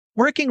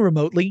Working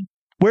remotely,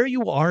 where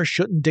you are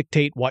shouldn't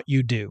dictate what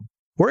you do.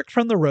 Work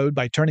from the road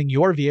by turning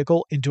your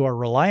vehicle into a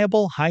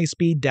reliable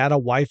high-speed data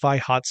Wi-Fi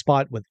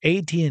hotspot with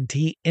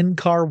AT&T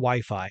in-car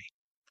Wi-Fi.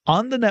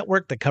 On the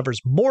network that covers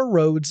more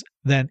roads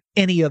than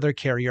any other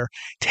carrier,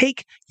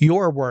 take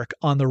your work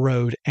on the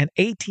road and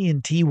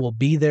AT&T will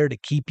be there to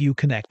keep you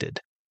connected.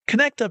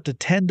 Connect up to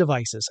 10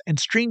 devices and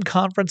stream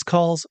conference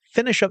calls,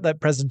 finish up that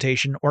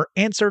presentation, or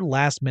answer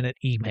last-minute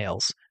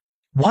emails.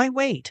 Why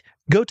wait?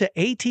 Go to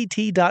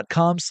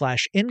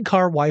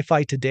att.com/in-car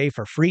Wi-Fi today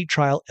for free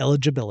trial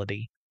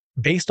eligibility.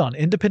 Based on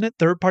independent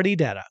third-party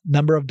data,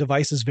 number of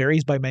devices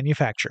varies by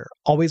manufacturer.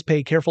 Always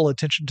pay careful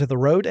attention to the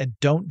road and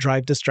don't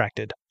drive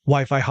distracted.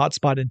 Wi-Fi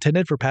hotspot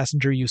intended for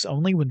passenger use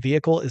only when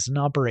vehicle is in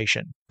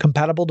operation.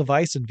 Compatible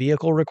device and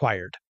vehicle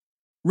required.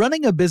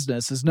 Running a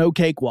business is no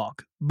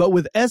cakewalk, but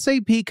with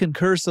SAP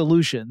Concur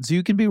Solutions,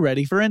 you can be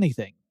ready for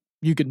anything.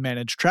 You can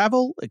manage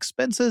travel,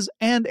 expenses,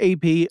 and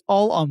AP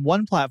all on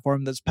one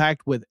platform that's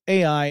packed with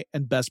AI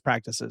and best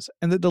practices,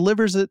 and that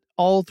delivers it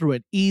all through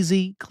an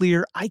easy,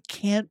 clear, I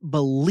can't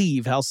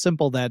believe how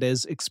simple that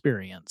is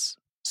experience.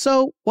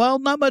 So, while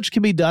not much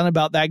can be done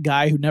about that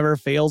guy who never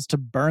fails to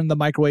burn the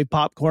microwave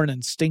popcorn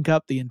and stink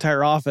up the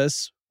entire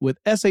office, with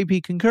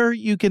SAP Concur,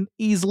 you can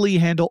easily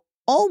handle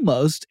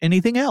almost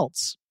anything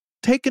else.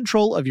 Take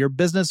control of your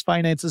business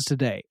finances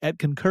today at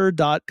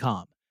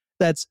Concur.com.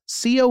 That's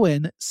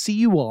CONCUR.com.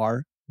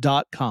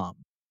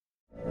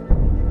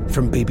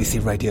 From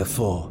BBC Radio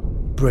 4,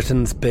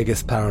 Britain's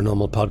biggest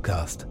paranormal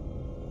podcast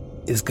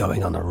is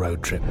going on a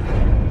road trip.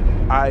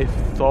 I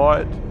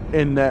thought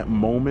in that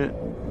moment,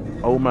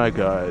 oh my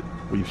God,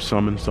 we've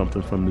summoned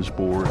something from this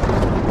board.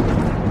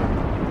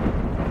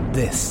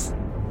 This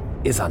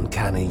is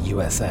Uncanny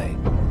USA.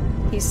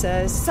 He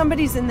says,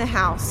 somebody's in the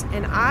house,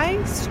 and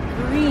I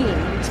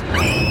screamed.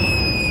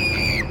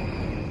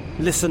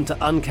 Listen to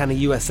Uncanny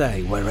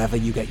USA wherever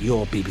you get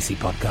your BBC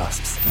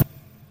podcasts,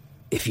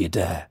 if you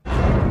dare.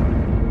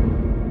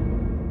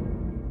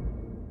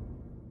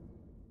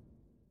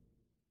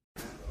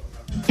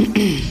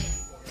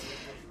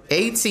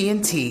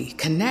 AT&T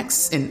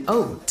connects an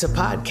ode to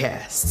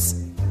podcasts.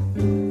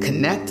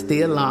 Connect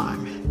the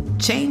alarm.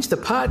 Change the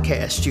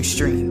podcast you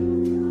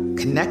stream.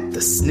 Connect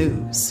the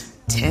snooze.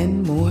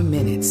 10 more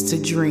minutes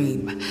to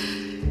dream.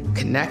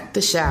 Connect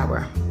the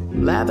shower.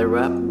 Lather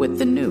up with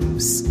the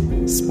news.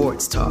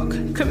 Sports talk,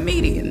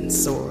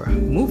 comedians, or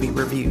movie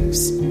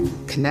reviews.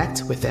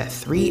 Connect with that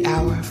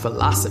 3-hour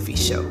philosophy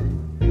show.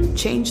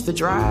 Change the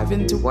drive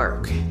into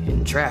work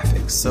in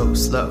traffic so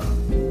slow.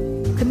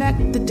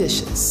 Connect the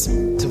dishes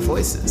to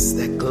voices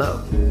that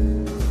glow.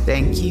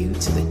 Thank you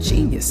to the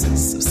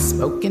geniuses of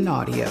spoken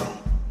audio.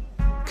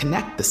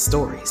 Connect the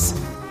stories.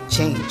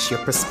 Change your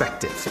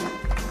perspective.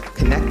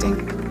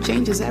 Connecting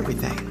changes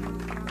everything.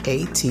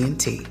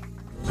 AT&T.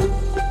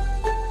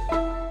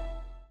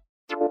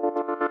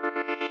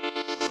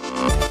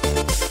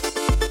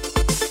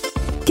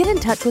 Get in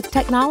touch with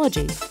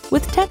technology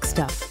with Tech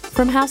Stuff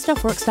from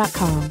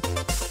HowStuffWorks.com.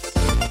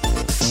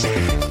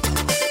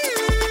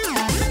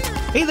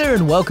 Hey there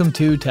and welcome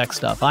to Tech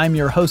Stuff. I'm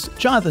your host,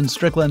 Jonathan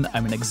Strickland.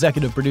 I'm an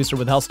executive producer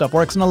with How Stuff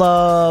Works and I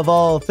love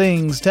all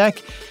things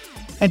tech.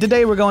 And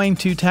today we're going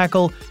to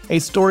tackle a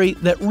story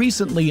that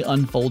recently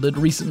unfolded,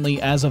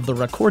 recently as of the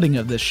recording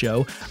of this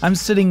show. I'm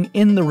sitting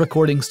in the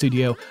recording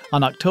studio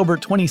on October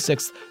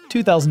 26th,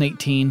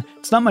 2018.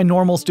 It's not my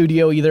normal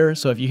studio either,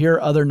 so if you hear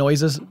other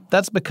noises,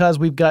 that's because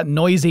we've got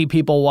noisy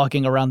people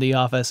walking around the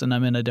office and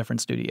I'm in a different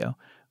studio.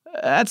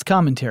 That's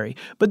commentary.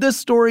 But this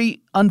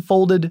story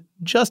unfolded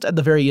just at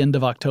the very end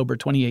of October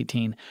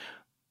 2018.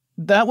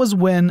 That was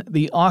when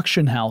the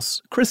auction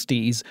house,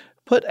 Christie's,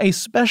 put a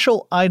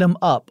special item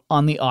up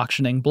on the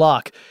auctioning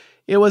block.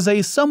 It was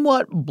a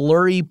somewhat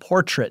blurry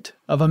portrait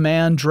of a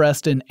man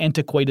dressed in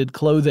antiquated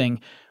clothing.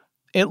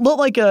 It looked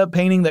like a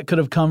painting that could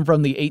have come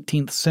from the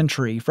 18th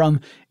century, from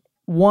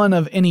one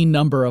of any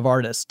number of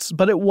artists,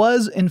 but it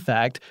was, in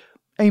fact,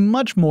 a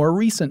much more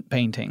recent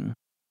painting.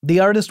 The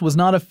artist was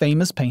not a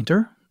famous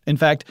painter. In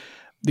fact,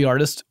 the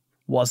artist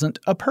wasn't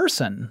a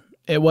person.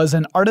 It was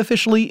an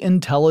artificially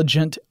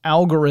intelligent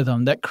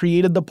algorithm that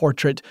created the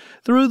portrait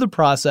through the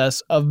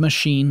process of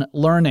machine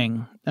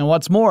learning. And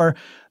what's more,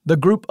 the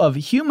group of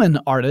human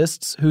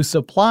artists who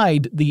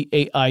supplied the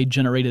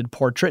AI-generated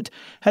portrait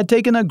had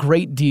taken a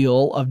great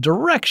deal of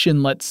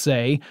direction, let's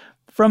say,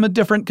 from a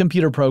different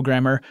computer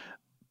programmer,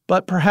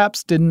 but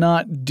perhaps did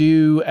not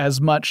do as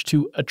much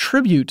to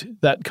attribute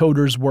that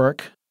coder's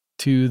work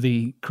to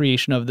the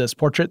creation of this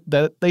portrait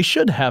that they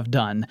should have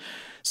done.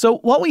 So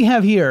what we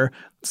have here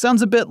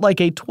sounds a bit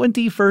like a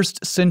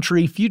 21st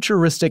century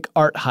futuristic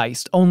art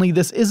heist, only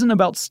this isn't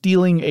about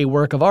stealing a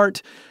work of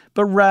art,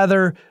 but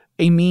rather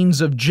a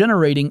means of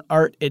generating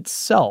art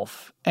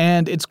itself.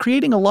 And it's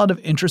creating a lot of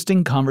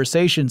interesting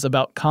conversations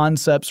about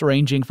concepts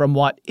ranging from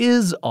what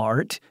is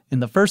art in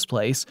the first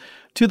place,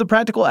 to the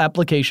practical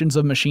applications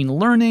of machine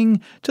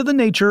learning, to the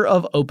nature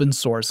of open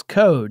source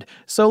code.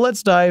 So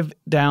let's dive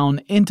down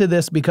into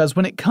this, because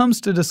when it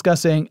comes to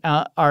discussing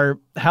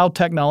how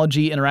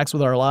technology interacts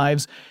with our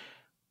lives,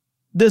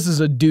 This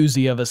is a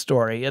doozy of a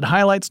story. It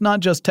highlights not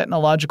just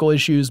technological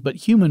issues, but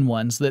human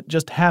ones that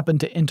just happen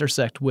to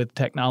intersect with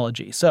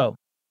technology. So,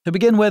 to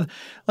begin with,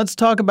 let's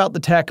talk about the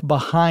tech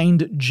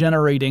behind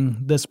generating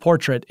this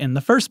portrait in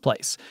the first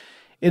place.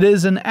 It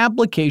is an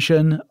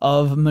application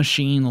of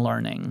machine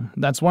learning.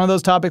 That's one of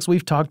those topics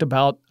we've talked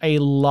about a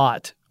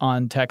lot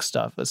on Tech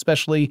Stuff,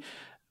 especially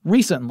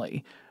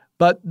recently.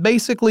 But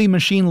basically,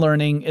 machine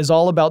learning is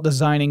all about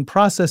designing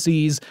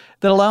processes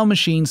that allow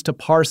machines to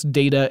parse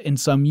data in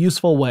some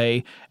useful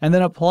way and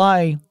then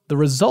apply the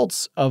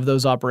results of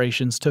those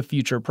operations to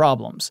future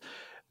problems.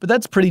 But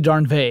that's pretty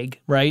darn vague,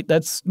 right?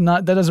 That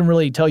doesn't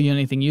really tell you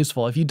anything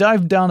useful. If you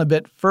dive down a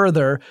bit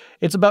further,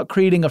 it's about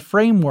creating a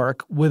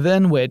framework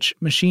within which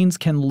machines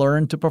can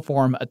learn to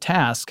perform a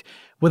task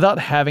without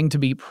having to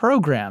be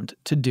programmed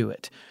to do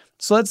it.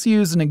 So let's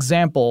use an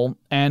example,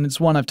 and it's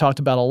one I've talked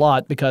about a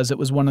lot because it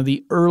was one of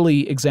the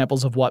early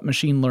examples of what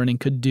machine learning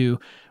could do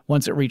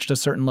once it reached a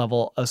certain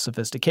level of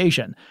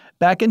sophistication.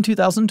 Back in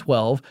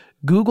 2012,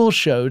 Google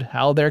showed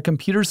how their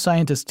computer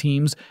scientist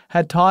teams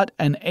had taught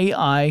an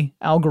AI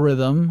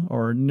algorithm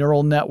or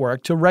neural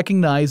network to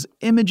recognize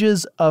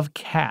images of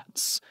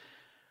cats.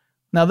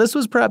 Now, this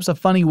was perhaps a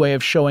funny way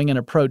of showing an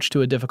approach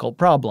to a difficult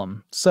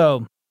problem.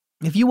 So,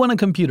 if you want a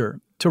computer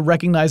to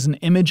recognize an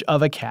image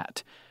of a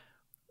cat,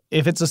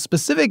 if it's a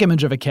specific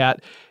image of a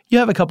cat, you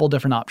have a couple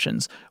different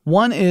options.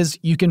 One is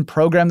you can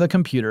program the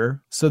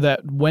computer so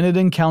that when it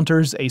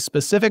encounters a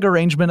specific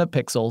arrangement of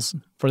pixels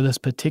for this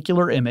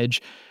particular image,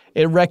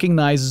 it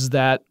recognizes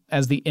that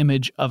as the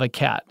image of a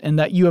cat, and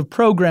that you have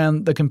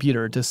programmed the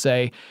computer to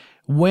say,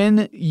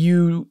 when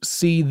you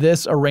see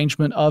this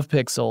arrangement of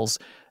pixels,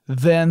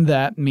 then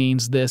that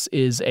means this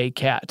is a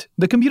cat.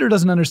 The computer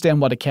doesn't understand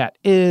what a cat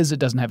is.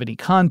 It doesn't have any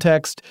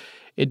context.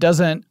 It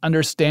doesn't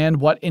understand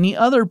what any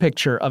other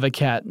picture of a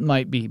cat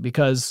might be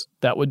because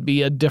that would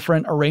be a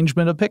different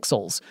arrangement of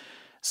pixels.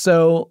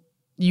 So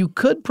you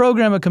could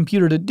program a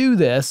computer to do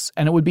this,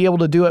 and it would be able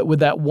to do it with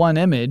that one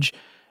image.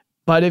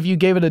 But if you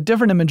gave it a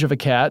different image of a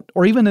cat,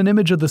 or even an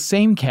image of the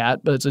same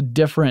cat, but it's a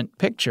different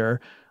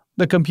picture,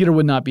 the computer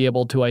would not be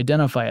able to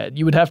identify it.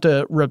 You would have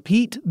to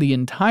repeat the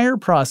entire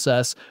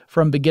process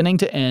from beginning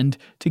to end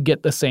to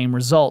get the same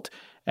result.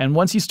 And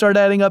once you start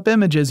adding up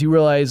images, you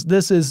realize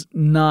this is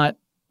not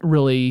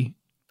really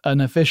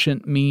an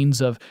efficient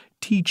means of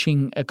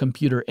teaching a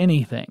computer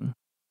anything.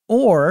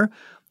 Or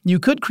you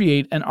could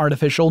create an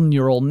artificial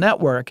neural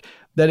network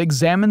that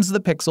examines the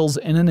pixels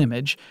in an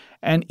image,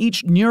 and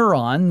each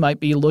neuron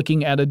might be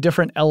looking at a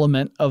different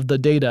element of the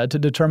data to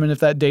determine if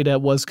that data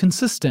was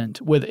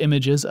consistent with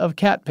images of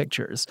cat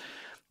pictures.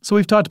 So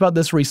we've talked about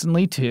this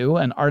recently too.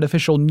 An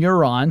artificial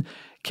neuron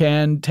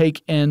can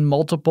take in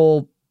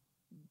multiple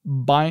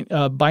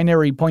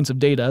binary points of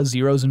data,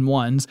 zeros and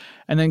ones,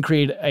 and then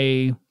create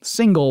a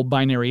single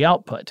binary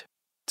output.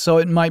 So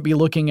it might be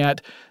looking at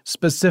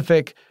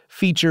specific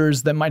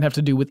features that might have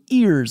to do with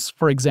ears,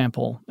 for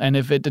example. And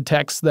if it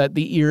detects that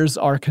the ears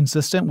are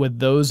consistent with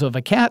those of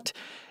a cat,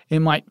 it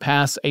might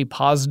pass a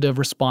positive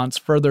response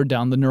further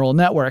down the neural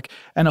network.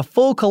 And a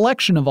full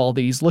collection of all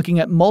these, looking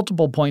at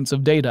multiple points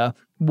of data,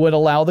 would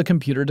allow the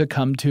computer to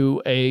come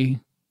to a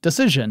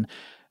decision.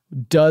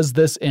 Does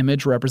this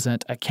image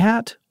represent a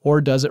cat, or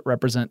does it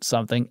represent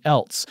something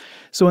else?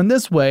 So in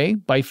this way,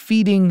 by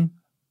feeding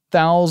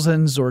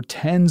thousands or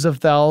tens of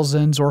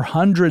thousands or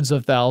hundreds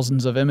of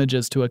thousands of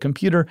images to a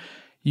computer,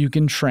 you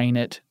can train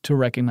it to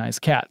recognize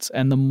cats.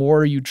 And the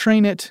more you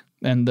train it,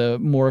 and the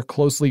more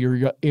closely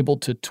you're able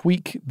to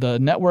tweak the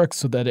network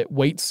so that it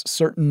weights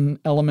certain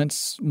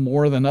elements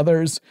more than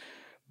others,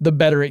 the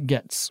better it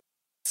gets.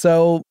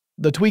 So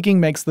the tweaking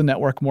makes the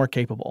network more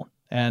capable.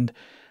 And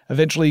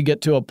eventually you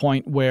get to a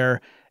point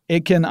where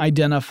it can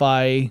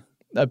identify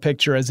a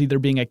picture as either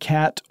being a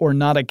cat or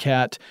not a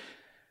cat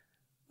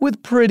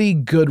with pretty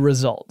good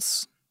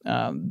results.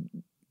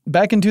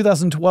 Back in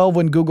 2012,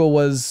 when Google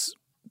was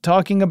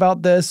talking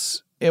about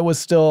this, it was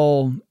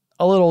still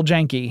a little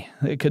janky.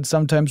 It could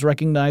sometimes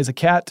recognize a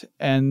cat,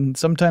 and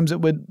sometimes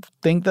it would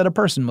think that a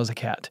person was a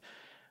cat,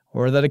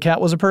 or that a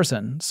cat was a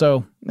person.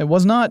 So it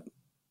was not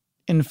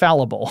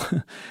infallible,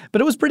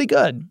 but it was pretty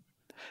good.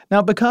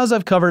 Now, because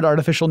I've covered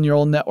artificial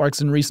neural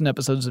networks in recent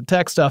episodes of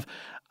Tech Stuff,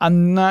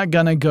 I'm not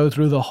going to go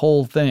through the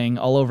whole thing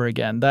all over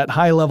again. That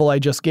high level I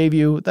just gave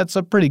you, that's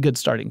a pretty good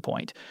starting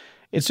point.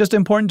 It's just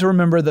important to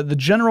remember that the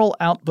general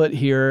output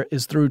here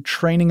is through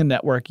training a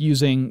network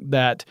using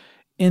that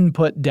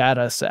input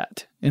data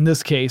set. In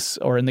this case,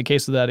 or in the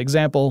case of that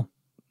example,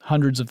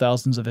 hundreds of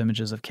thousands of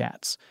images of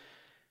cats.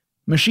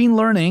 Machine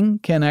learning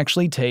can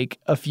actually take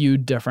a few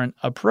different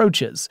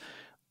approaches.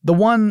 The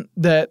one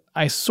that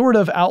I sort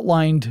of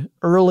outlined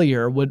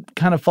earlier would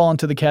kind of fall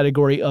into the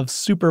category of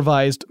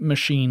supervised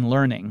machine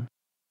learning.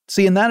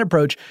 See, in that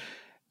approach,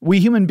 we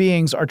human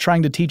beings are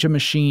trying to teach a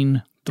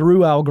machine through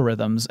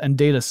algorithms and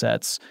data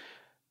sets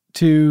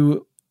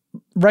to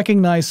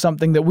recognize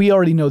something that we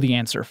already know the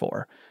answer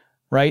for,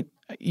 right?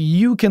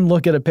 You can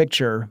look at a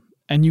picture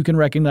and you can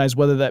recognize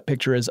whether that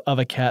picture is of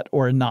a cat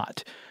or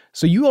not.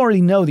 So you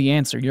already know the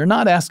answer. You're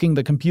not asking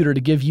the computer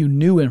to give you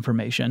new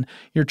information.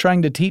 You're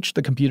trying to teach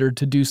the computer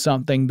to do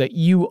something that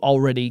you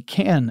already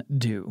can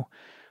do.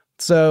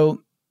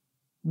 So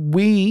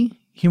we,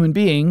 human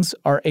beings,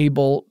 are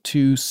able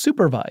to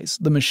supervise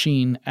the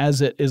machine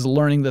as it is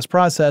learning this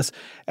process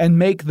and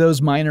make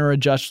those minor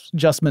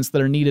adjustments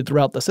that are needed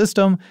throughout the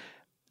system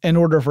in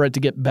order for it to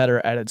get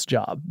better at its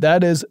job.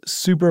 That is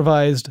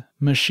supervised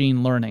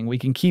machine learning. We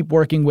can keep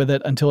working with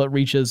it until it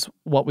reaches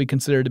what we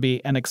consider to be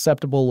an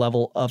acceptable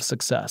level of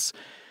success,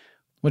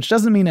 which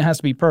doesn't mean it has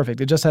to be perfect.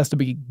 It just has to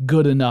be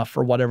good enough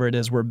for whatever it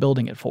is we're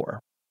building it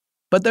for.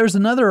 But there's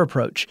another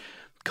approach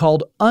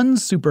called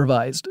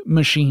unsupervised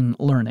machine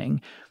learning.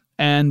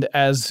 And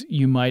as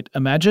you might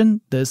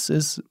imagine, this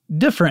is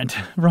different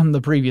from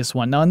the previous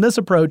one. Now, in this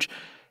approach,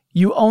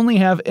 you only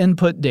have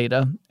input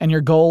data, and your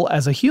goal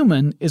as a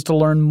human is to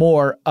learn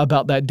more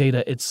about that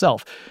data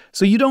itself.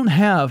 So you don't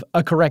have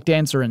a correct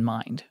answer in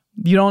mind.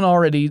 You don't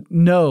already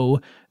know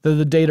that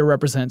the data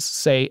represents,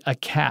 say, a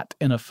cat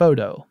in a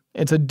photo.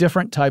 It's a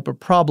different type of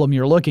problem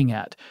you're looking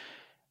at.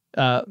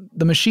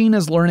 The machine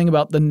is learning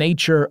about the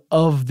nature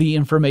of the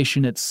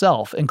information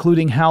itself,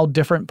 including how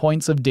different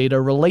points of data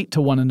relate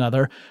to one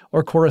another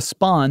or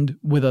correspond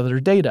with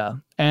other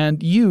data.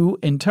 And you,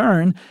 in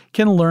turn,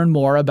 can learn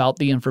more about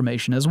the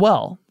information as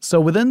well. So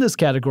within this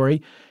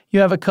category, you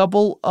have a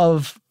couple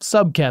of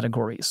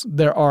subcategories.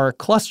 There are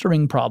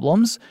clustering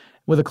problems.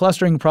 With a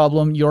clustering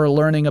problem, you're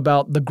learning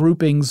about the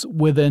groupings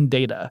within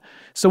data.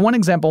 So one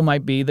example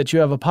might be that you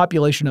have a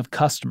population of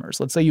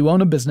customers. Let's say you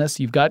own a business,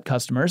 you've got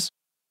customers.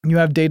 You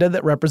have data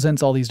that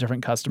represents all these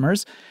different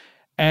customers,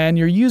 and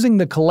you're using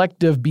the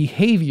collective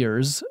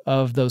behaviors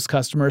of those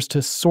customers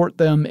to sort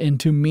them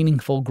into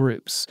meaningful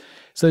groups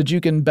so that you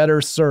can better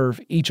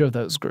serve each of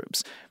those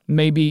groups.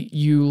 Maybe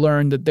you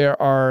learn that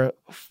there are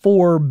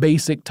 4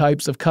 basic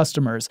types of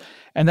customers,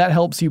 and that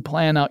helps you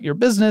plan out your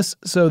business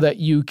so that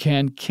you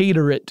can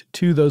cater it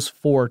to those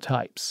 4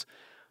 types.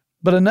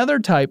 But another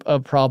type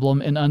of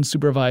problem in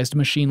unsupervised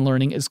machine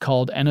learning is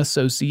called an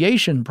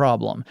association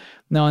problem.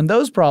 Now, in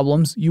those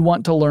problems, you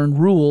want to learn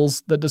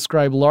rules that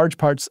describe large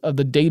parts of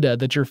the data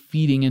that you're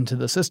feeding into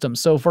the system.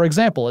 So, for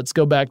example, let's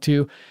go back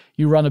to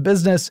you run a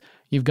business,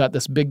 you've got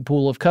this big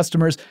pool of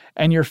customers,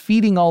 and you're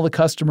feeding all the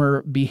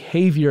customer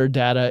behavior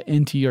data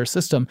into your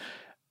system.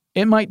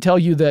 It might tell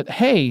you that,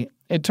 hey,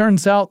 it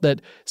turns out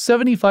that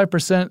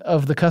 75%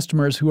 of the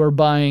customers who are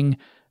buying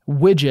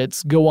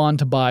widgets go on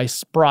to buy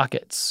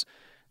sprockets.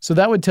 So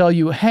that would tell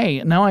you,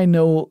 hey, now I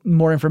know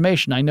more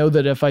information. I know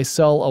that if I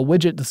sell a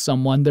widget to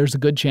someone, there's a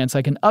good chance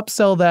I can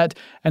upsell that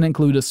and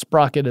include a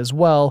sprocket as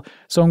well.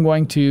 So I'm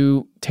going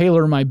to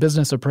tailor my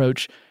business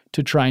approach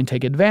to try and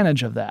take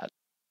advantage of that.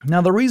 Now,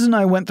 the reason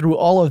I went through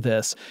all of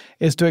this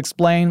is to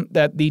explain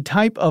that the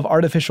type of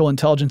artificial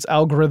intelligence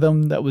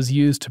algorithm that was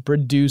used to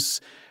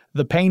produce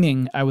the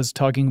painting I was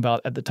talking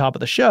about at the top of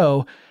the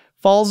show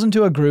falls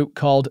into a group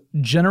called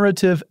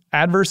Generative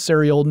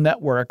Adversarial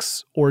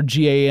Networks, or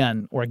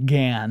GAN, or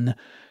GAN.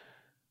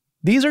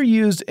 These are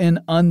used in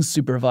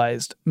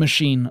unsupervised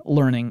machine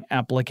learning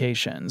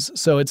applications.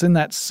 So it's in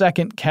that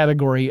second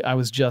category I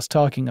was just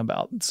talking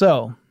about.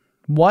 So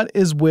what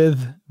is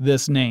with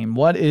this name?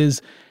 What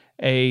is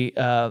a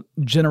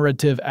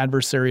generative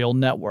adversarial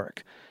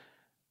network?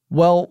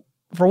 Well,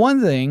 for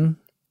one thing,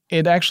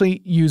 it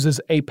actually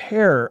uses a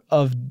pair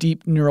of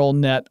deep neural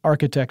net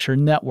architecture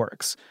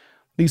networks.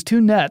 These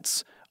 2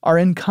 nets are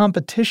in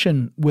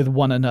competition with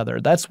one another.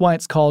 That's why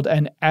it's called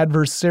an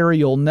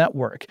adversarial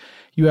network.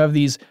 You have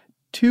these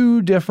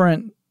 2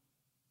 different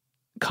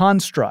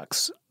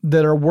constructs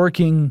that are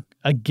working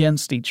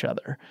against each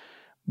other.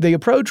 The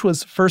approach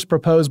was first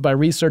proposed by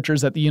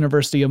researchers at the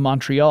University of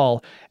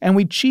Montreal, and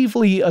we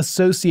chiefly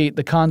associate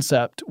the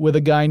concept with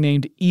a guy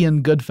named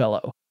Ian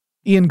Goodfellow.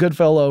 Ian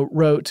Goodfellow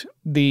wrote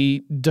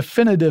the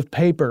definitive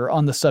paper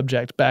on the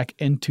subject back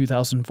in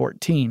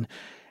 2014.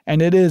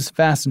 And it is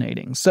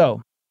fascinating.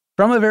 So,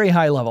 from a very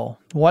high level,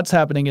 what's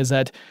happening is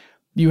that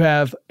you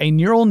have a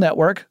neural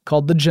network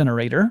called the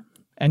generator,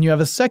 and you have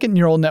a second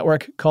neural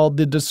network called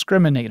the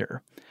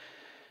discriminator.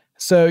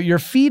 So you're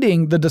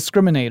feeding the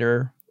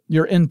discriminator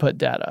your input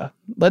data.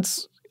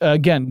 Let's,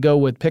 again, go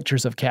with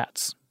pictures of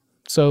cats.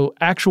 So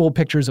actual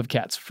pictures of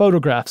cats,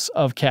 photographs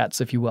of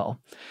cats, if you will.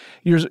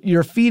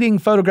 You're feeding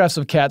photographs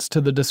of cats to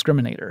the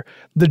discriminator.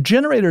 The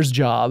generator's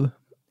job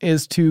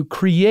is to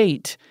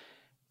create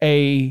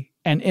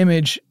an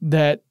image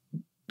that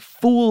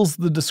fools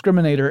the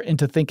discriminator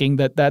into thinking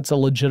that that's a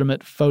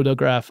legitimate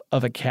photograph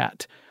of a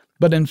cat.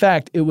 But in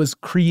fact, it was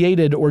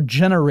created or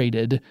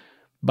generated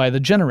by the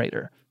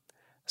generator.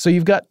 So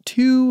you've got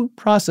 2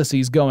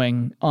 processes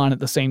going on at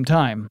the same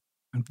time.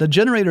 The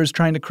generator is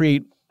trying to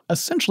create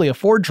essentially a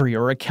forgery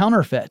or a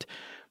counterfeit.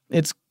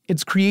 It's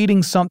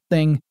creating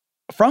something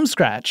from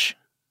scratch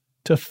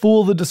to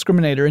fool the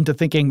discriminator into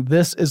thinking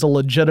this is a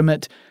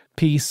legitimate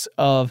piece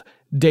of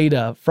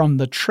data from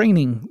the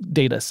training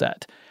data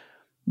set.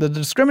 The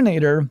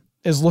discriminator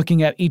is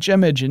looking at each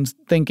image and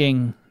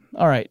thinking,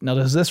 all right, now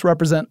does this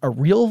represent a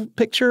real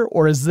picture,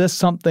 or is this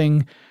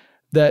something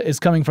that is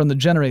coming from the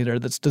generator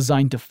that's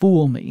designed to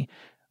fool me?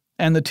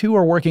 and the two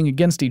are working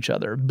against each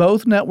other.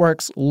 Both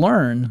networks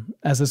learn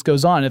as this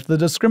goes on. If the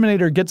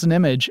discriminator gets an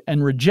image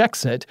and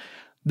rejects it,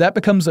 that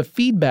becomes a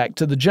feedback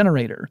to the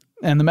generator.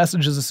 And the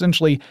message is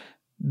essentially,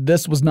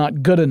 this was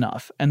not good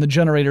enough. And the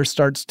generator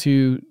starts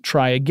to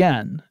try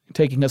again,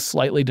 taking a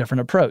slightly different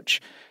approach.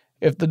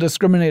 If the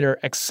discriminator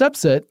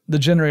accepts it, the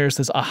generator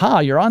says, aha,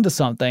 you're onto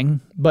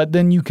something. But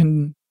then you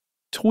can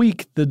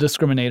tweak the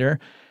discriminator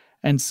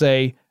and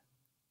say,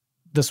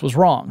 this was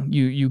wrong.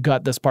 You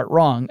got this part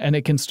wrong. And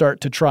it can start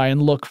to try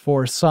and look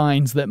for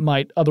signs that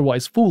might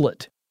otherwise fool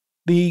it.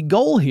 The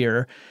goal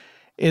here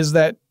is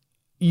that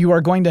you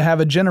are going to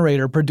have a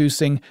generator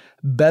producing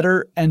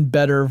better and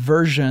better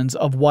versions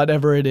of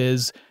whatever it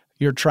is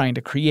you're trying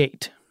to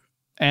create.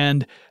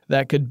 And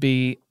that could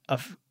be a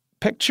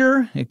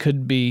picture, it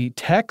could be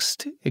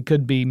text, it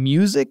could be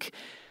music.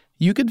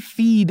 You could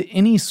feed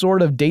any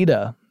sort of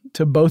data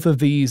to both of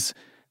these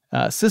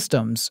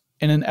systems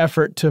in an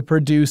effort to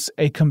produce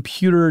a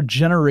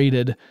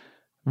computer-generated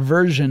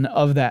version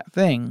of that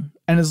thing.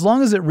 And as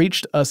long as it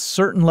reached a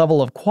certain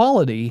level of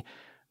quality,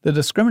 the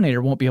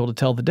discriminator won't be able to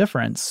tell the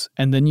difference.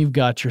 And then you've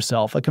got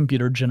yourself a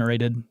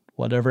computer-generated,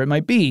 whatever it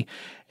might be,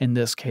 in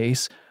this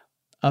case,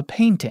 a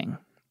painting.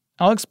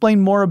 I'll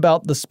explain more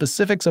about the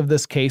specifics of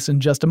this case in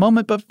just a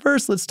moment, but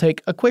first let's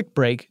take a quick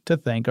break to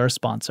thank our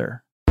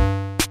sponsor.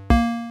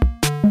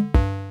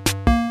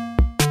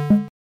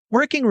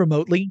 Working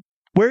remotely,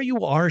 where you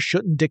are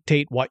shouldn't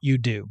dictate what you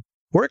do.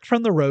 Work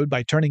from the road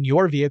by turning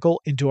your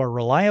vehicle into a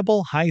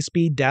reliable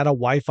high-speed data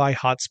Wi-Fi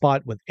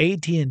hotspot with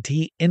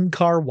AT&T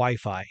in-car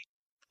Wi-Fi.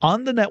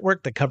 On the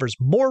network that covers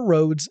more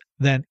roads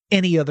than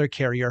any other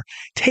carrier,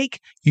 take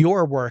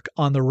your work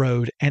on the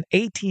road and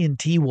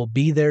AT&T will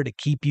be there to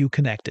keep you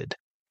connected.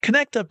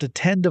 Connect up to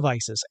 10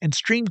 devices and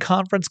stream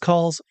conference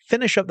calls,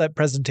 finish up that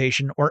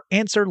presentation, or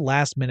answer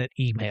last-minute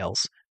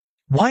emails.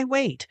 Why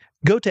wait?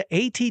 Go to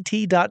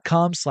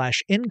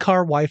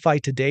att.com/in-car Wi-Fi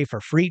today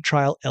for free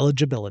trial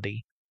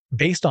eligibility.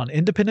 Based on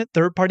independent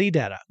third-party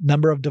data,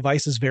 number of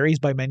devices varies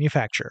by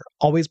manufacturer.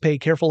 Always pay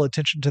careful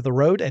attention to the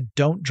road and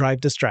don't drive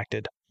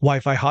distracted.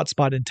 Wi-Fi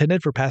hotspot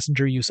intended for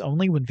passenger use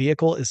only when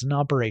vehicle is in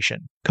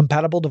operation.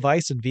 Compatible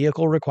device and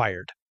vehicle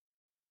required.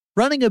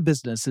 Running a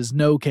business is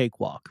no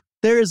cakewalk.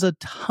 There is a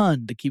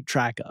ton to keep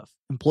track of.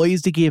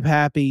 Employees to keep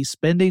happy,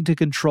 spending to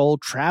control,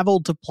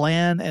 travel to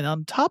plan, and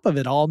on top of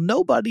it all,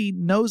 nobody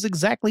knows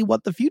exactly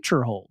what the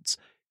future holds.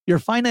 Your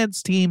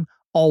finance team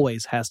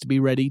always has to be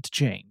ready to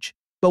change.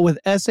 But with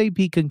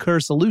SAP Concur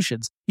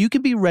Solutions, you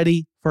can be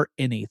ready for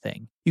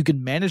anything. You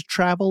can manage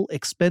travel,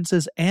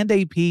 expenses, and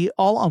AP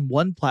all on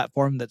one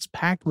platform that's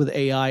packed with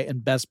AI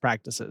and best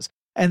practices,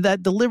 and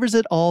that delivers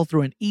it all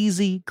through an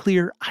easy,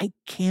 clear, I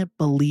can't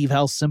believe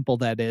how simple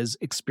that is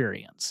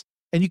experience.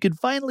 And you can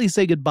finally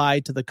say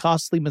goodbye to the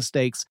costly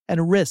mistakes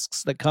and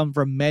risks that come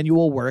from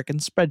manual work and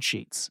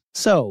spreadsheets.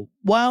 So,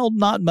 while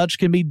not much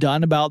can be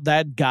done about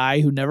that guy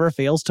who never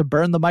fails to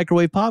burn the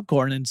microwave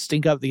popcorn and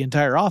stink up the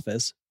entire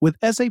office, with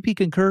SAP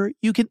Concur,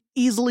 you can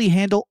easily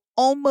handle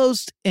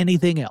almost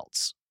anything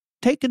else.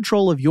 Take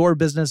control of your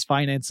business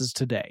finances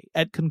today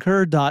at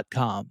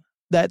Concur.com.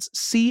 That's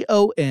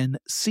CONCUR.com.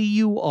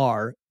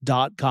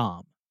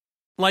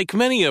 Like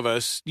many of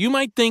us, you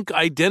might think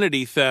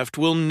identity theft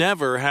will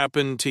never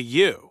happen to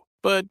you.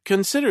 But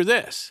consider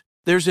this.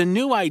 There's a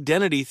new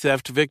identity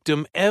theft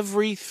victim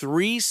every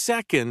 3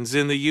 seconds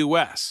in the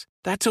U.S.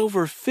 That's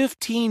over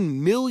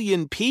 15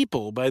 million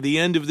people by the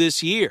end of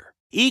this year,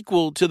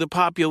 equal to the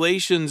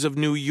populations of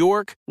New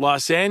York,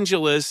 Los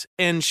Angeles,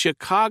 and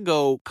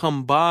Chicago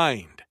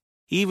combined.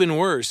 Even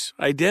worse,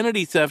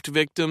 identity theft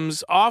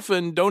victims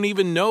often don't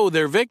even know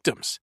they're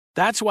victims.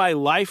 That's why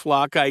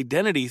LifeLock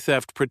Identity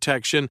Theft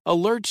Protection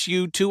alerts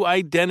you to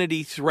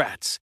identity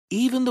threats,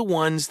 even the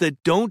ones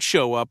that don't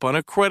show up on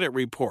a credit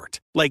report,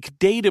 like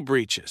data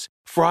breaches,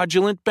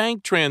 fraudulent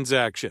bank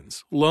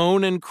transactions,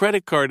 loan and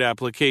credit card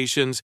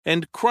applications,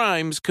 and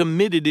crimes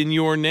committed in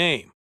your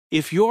name.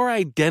 If your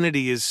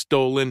identity is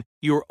stolen,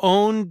 your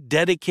own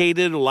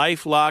dedicated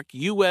LifeLock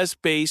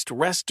U.S.-based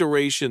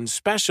restoration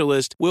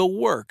specialist will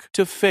work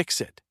to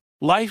fix it.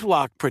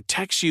 LifeLock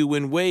protects you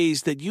in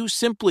ways that you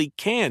simply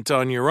can't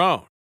on your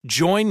own.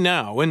 Join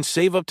now and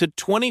save up to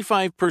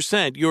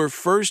 25% your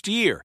first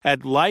year at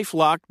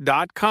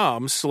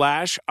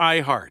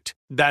LifeLock.com/iHeart.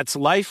 That's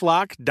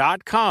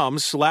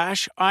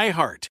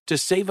LifeLock.com/iHeart to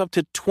save up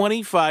to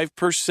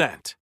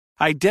 25%.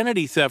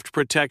 Identity theft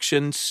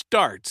protection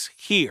starts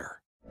here.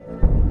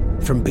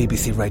 From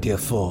BBC Radio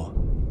 4,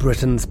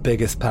 Britain's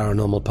biggest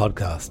paranormal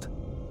podcast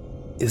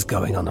is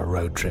going on a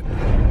road trip.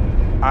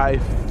 I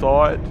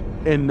thought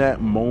in that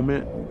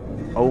moment,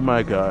 oh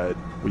my God,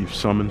 we've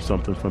summoned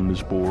something from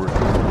this board.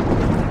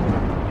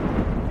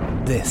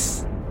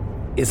 This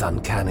is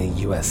Uncanny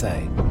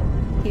USA.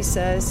 He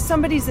says,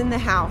 somebody's in the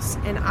house,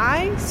 and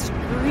I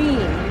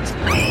screamed.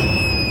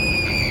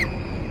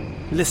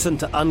 Listen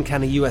to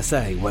Uncanny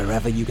USA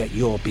wherever you get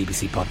your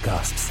BBC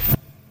podcasts,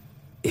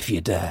 if you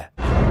dare.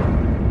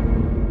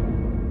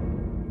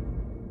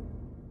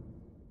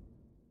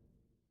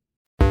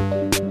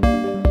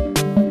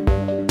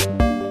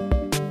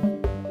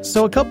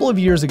 So a couple of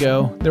years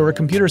ago, there were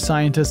computer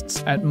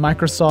scientists at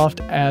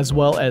Microsoft as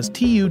well as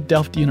TU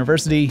Delft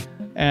University,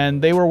 and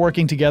they were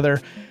working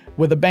together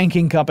with a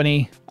banking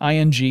company,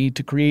 ING,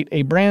 to create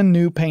a brand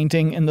new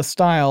painting in the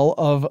style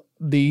of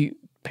the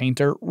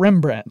painter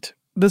Rembrandt.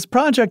 This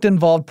project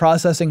involved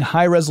processing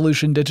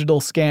high-resolution digital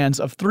scans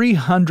of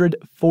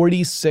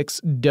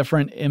 346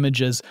 different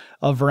images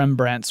of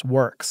Rembrandt's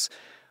works,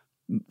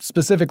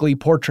 specifically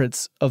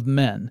portraits of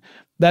men.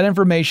 That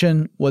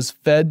information was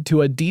fed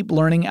to a deep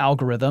learning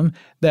algorithm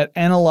that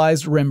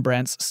analyzed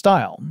Rembrandt's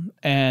style,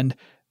 and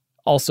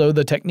also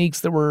the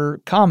techniques that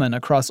were common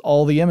across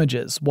all the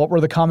images. What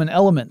were the common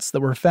elements that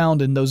were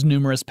found in those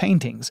numerous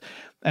paintings?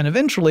 And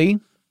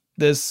eventually,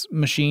 this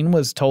machine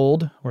was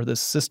told, or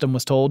this system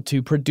was told,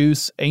 to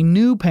produce a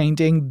new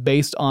painting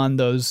based on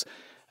those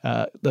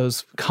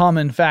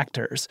common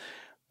factors.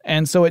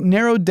 And so it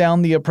narrowed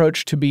down the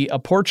approach to be a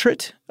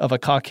portrait of a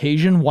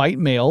Caucasian white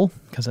male,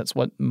 because that's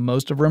what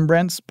most of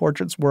Rembrandt's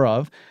portraits were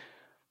of,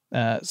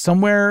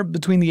 somewhere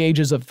between the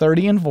ages of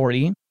 30 and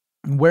 40,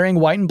 wearing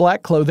white and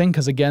black clothing,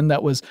 because again,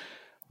 that was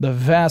the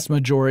vast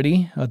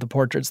majority of the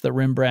portraits that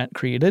Rembrandt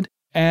created.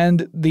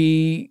 And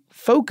the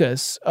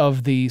focus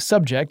of the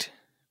subject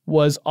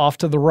was off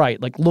to the right,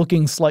 like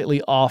looking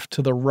slightly off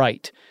to the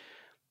right,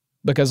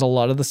 because a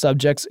lot of the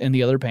subjects in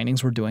the other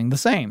paintings were doing the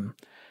same.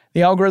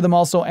 The algorithm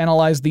also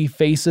analyzed the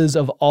faces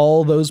of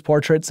all those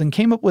portraits and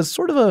came up with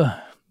sort of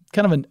a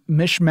kind of a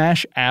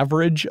mishmash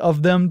average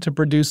of them to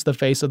produce the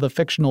face of the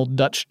fictional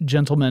Dutch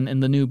gentleman in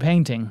the new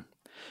painting.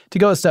 To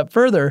go a step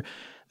further,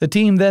 the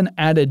team then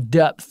added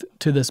depth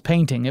to this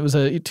painting. It was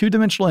a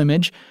two-dimensional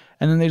image,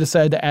 and then they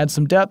decided to add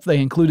some depth. They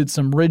included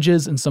some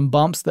ridges and some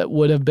bumps that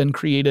would have been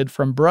created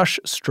from brush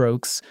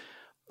strokes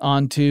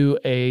onto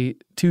a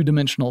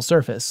two-dimensional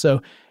surface.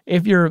 So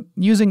if you're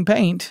using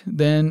paint,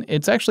 then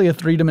it's actually a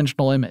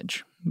three-dimensional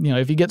image.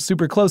 If you get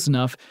super close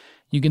enough,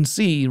 you can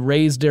see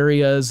raised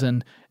areas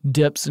and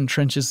dips and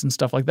trenches and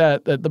stuff like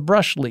that the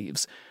brush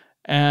leaves.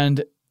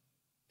 And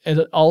it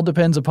all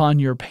depends upon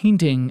your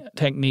painting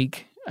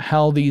technique,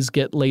 how these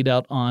get laid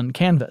out on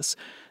canvas.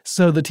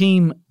 So the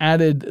team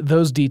added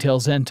those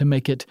details in to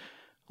make it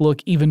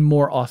look even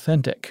more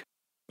authentic.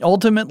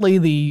 Ultimately,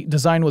 the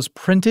design was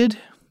printed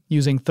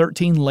using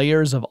 13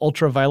 layers of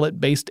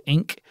ultraviolet-based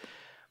ink,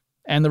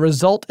 and the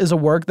result is a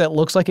work that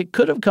looks like it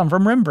could have come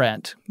from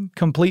Rembrandt,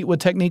 complete with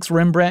techniques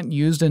Rembrandt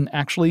used in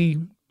actually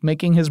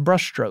making his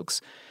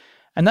brushstrokes.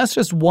 And that's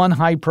just one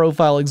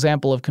high-profile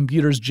example of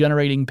computers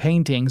generating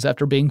paintings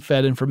after being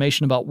fed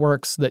information about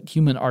works that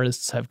human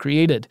artists have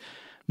created.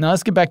 Now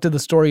let's get back to the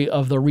story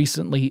of the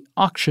recently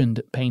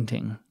auctioned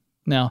painting.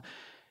 Now,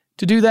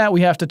 to do that,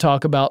 we have to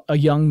talk about a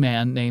young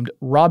man named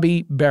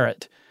Robbie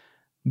Barrett.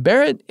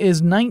 Barrett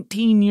is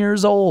 19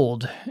 years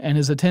old and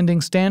is attending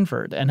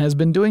Stanford and has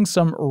been doing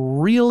some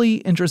really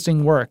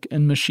interesting work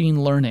in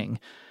machine learning.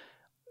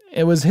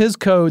 It was his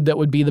code that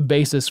would be the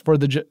basis for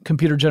the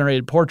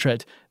computer-generated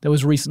portrait that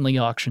was recently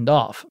auctioned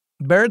off.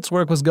 Barrett's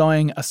work was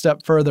going a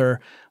step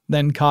further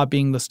than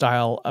copying the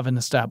style of an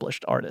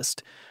established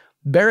artist.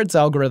 Barrett's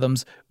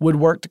algorithms would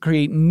work to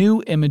create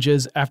new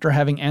images after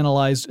having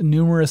analyzed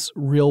numerous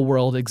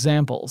real-world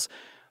examples.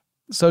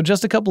 So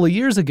just a couple of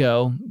years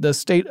ago, the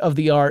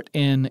state-of-the-art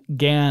in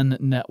GAN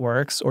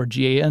networks, or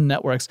GAN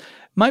networks,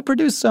 might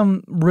produce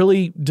some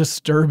really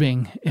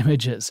disturbing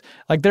images.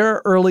 Like there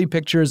are early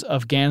pictures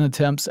of GAN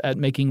attempts at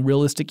making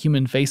realistic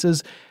human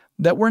faces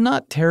that were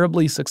not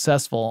terribly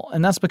successful,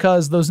 and that's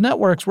because those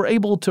networks were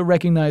able to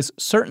recognize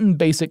certain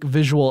basic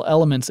visual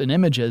elements in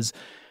images,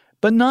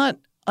 but not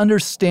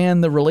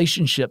understand the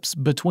relationships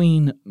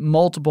between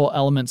multiple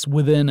elements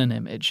within an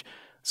image.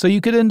 So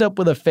you could end up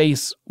with a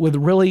face with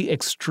really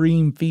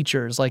extreme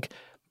features like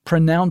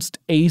pronounced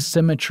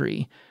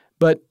asymmetry.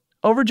 But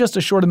over just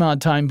a short amount of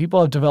time,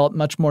 people have developed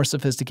much more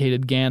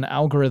sophisticated GAN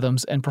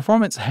algorithms and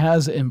performance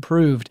has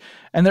improved.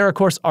 And there are, of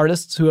course,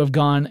 artists who have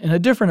gone in a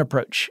different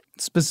approach,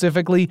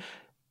 specifically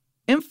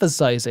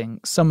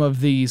emphasizing some of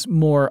these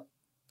more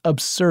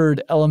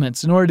absurd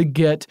elements in order to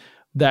get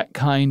that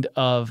kind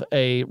of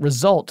a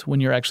result when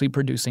you're actually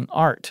producing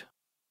art.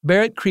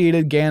 Barrett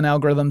created GAN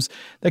algorithms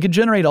that could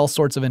generate all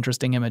sorts of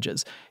interesting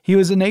images. He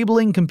was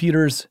enabling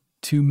computers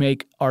to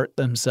make art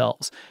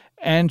themselves.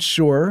 And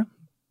sure,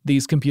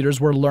 these computers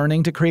were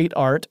learning to create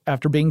art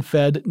after being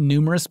fed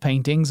numerous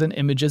paintings and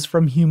images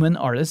from human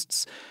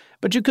artists.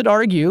 But you could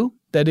argue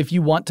that if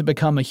you want to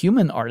become a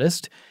human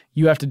artist,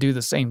 you have to do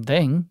the same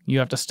thing. You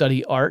have to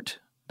study art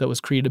that was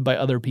created by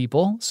other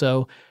people,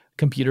 so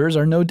computers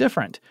are no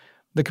different.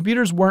 The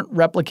computers weren't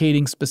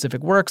replicating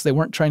specific works. They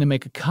weren't trying to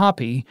make a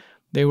copy.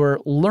 They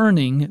were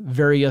learning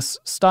various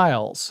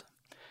styles.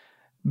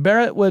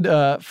 Barrett would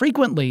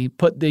frequently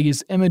put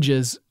these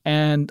images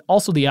and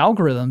also the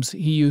algorithms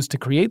he used to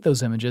create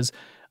those images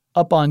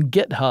up on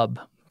GitHub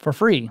for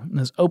free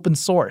as open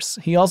source.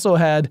 He also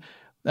had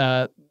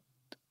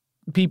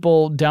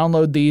people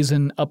download these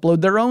and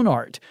upload their own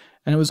art,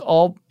 and it was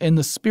all in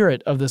the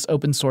spirit of this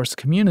open source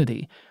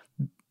community.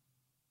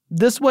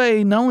 This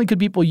way, not only could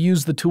people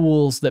use the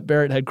tools that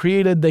Barrett had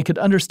created, they could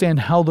understand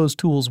how those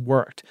tools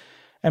worked.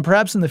 And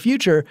perhaps in the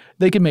future,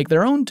 they could make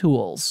their own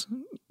tools,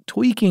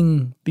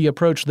 tweaking the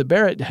approach that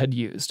Barrett had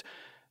used.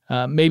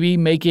 Maybe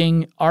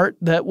making art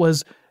that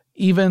was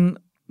even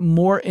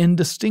more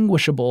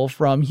indistinguishable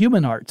from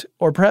human art,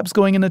 or perhaps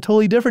going in a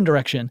totally different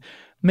direction,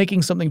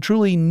 making something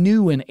truly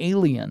new and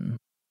alien.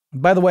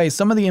 By the way,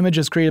 some of the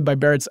images created by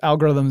Barrett's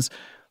algorithms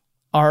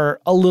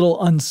are a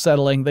little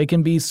unsettling. They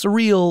can be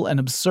surreal and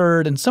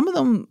absurd, and some of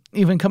them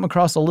even come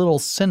across a little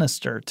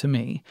sinister to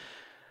me.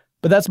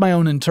 But that's my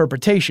own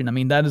interpretation. I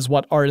mean, that is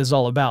what art is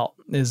all about,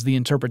 is the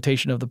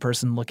interpretation of the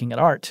person looking at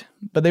art.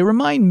 But they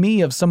remind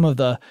me of some of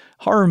the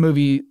horror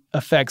movie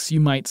effects you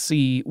might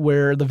see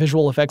where the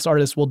visual effects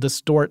artist will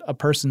distort a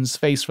person's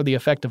face for the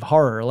effect of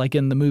horror, like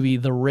in the movie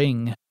The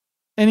Ring.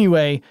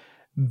 Anyway,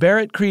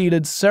 Barrett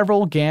created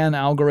several GAN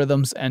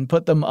algorithms and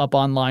put them up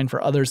online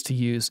for others to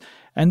use,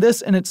 and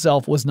this in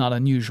itself was not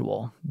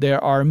unusual.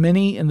 There are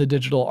many in the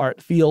digital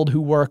art field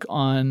who work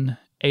on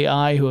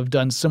AI who have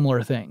done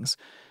similar things.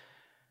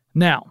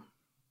 Now,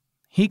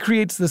 he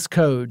creates this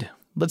code.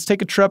 Let's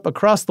take a trip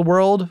across the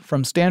world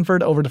from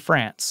Stanford over to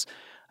France.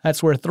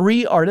 That's where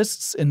 3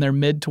 artists in their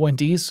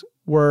mid-20s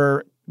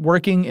were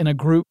working in a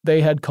group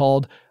they had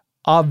called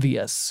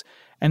Obvious.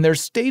 And their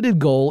stated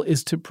goal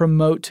is to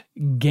promote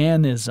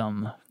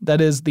GANism.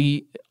 That is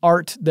the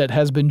art that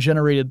has been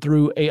generated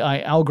through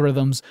AI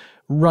algorithms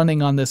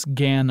running on this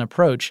GAN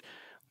approach.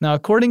 Now,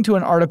 according to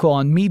an article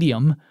on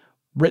Medium,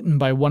 written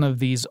by one of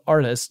these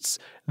artists,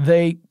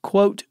 they,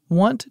 quote,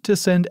 want to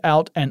send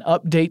out an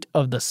update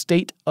of the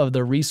state of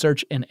the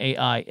research in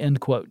AI,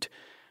 end quote.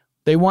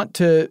 They want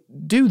to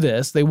do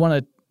this. They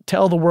want to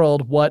tell the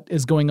world what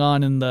is going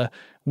on in the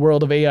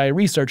world of AI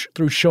research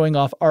through showing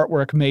off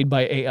artwork made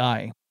by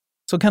AI.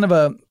 So kind of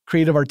a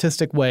creative,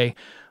 artistic way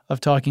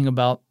of talking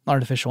about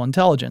artificial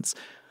intelligence.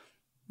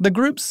 The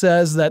group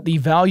says that the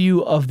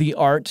value of the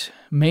art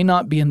may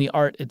not be in the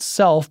art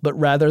itself, but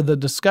rather the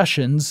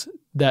discussions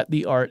that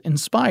the art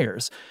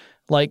inspires.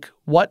 Like,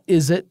 what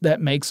is it that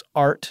makes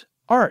art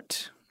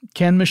art?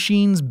 Can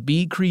machines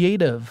be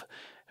creative?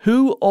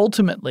 Who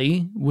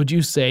ultimately would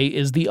you say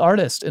is the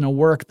artist in a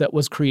work that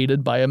was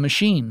created by a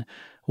machine?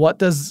 What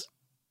does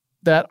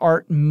that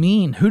art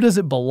mean? Who does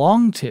it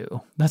belong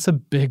to? That's a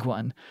big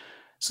one.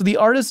 So the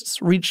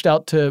artists reached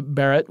out to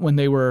Barrett when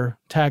they were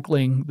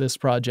tackling this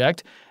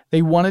project.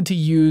 They wanted to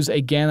use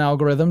a GAN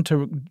algorithm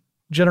to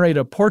generate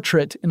a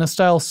portrait in a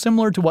style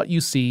similar to what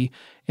you see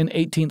in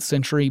 18th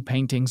century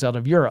paintings out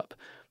of Europe.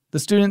 The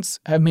students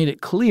have made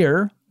it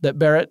clear that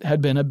Barrett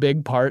had been a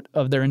big part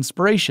of their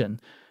inspiration.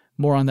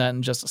 More on that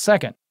in just a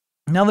second.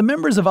 Now, the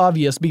members of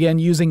Obvious began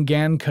using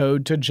GAN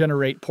code to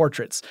generate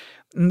portraits.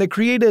 And they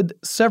created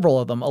several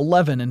of them,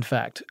 11 in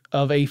fact,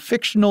 of a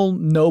fictional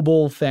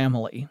noble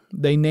family.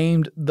 They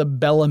named the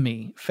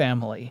Bellamy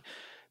family.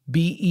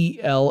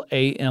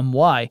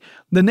 Belamy.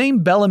 The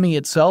name Bellamy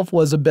itself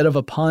was a bit of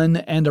a pun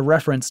and a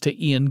reference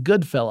to Ian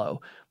Goodfellow,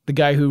 the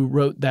guy who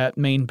wrote that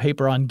main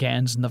paper on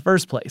GANs in the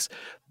first place.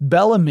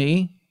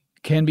 Bellamy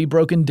can be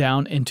broken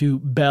down into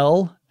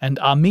Bel and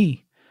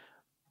Ami.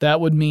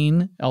 That would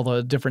mean,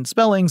 although different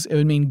spellings, it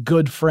would mean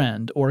good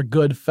friend or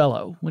good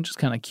fellow, which is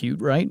kind of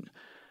cute, right?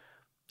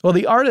 Well,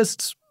 the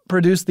artists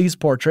produced these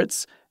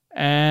portraits,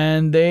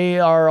 and they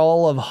are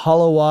all of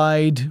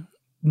hollow-eyed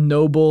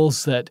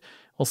nobles that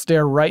will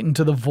stare right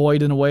into the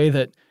void in a way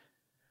that...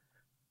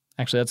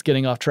 Actually, that's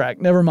getting off track.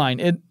 Never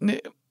mind.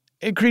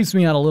 It creeps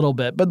me out a little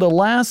bit. But the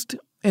last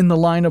in the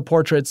line of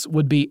portraits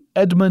would be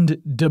Edmund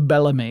de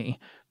Bellamy,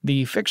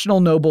 the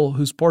fictional noble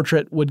whose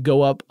portrait would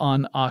go up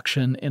on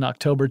auction in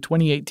October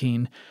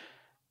 2018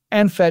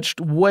 and fetched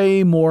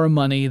way more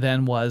money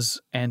than was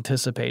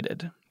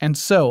anticipated. And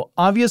so,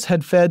 Obvious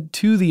had fed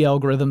to the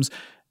algorithms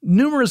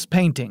numerous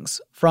paintings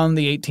from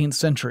the 18th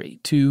century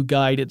to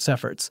guide its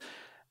efforts.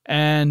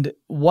 And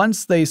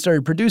once they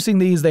started producing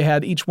these, they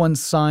had each one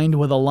signed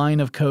with a line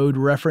of code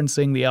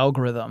referencing the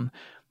algorithm.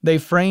 They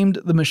framed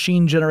the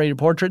machine-generated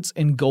portraits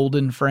in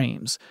golden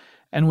frames.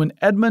 And when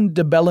Edmund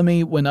de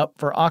Bellamy went up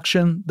for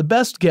auction, the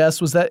best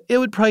guess was that it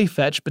would probably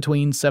fetch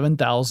between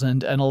 $7,000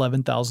 and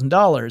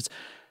 $11,000.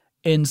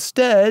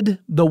 Instead,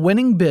 the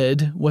winning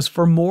bid was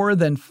for more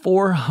than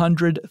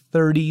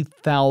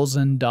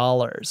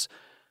 $430,000.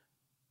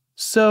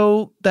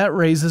 So that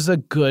raises a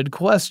good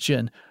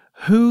question.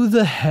 Who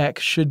the heck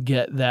should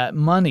get that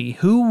money?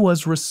 Who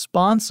was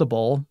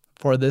responsible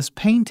for this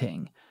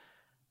painting?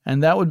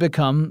 And that would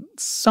become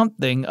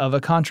something of a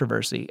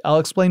controversy. I'll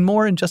explain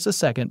more in just a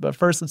second, but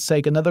first let's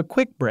take another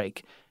quick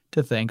break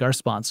to thank our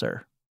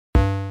sponsor.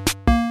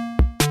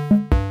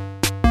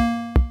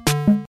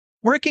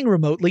 Working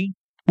remotely,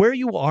 where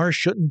you are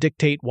shouldn't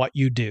dictate what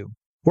you do.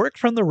 Work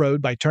from the road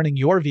by turning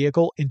your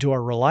vehicle into a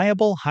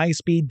reliable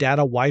high-speed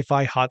data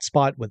Wi-Fi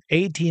hotspot with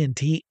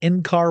AT&T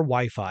in-car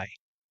Wi-Fi.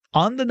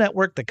 On the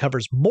network that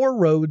covers more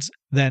roads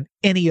than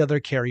any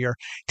other carrier,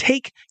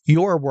 take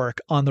your work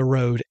on the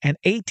road and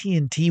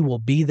AT&T will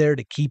be there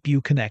to keep you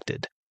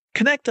connected.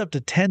 Connect up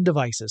to 10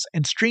 devices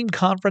and stream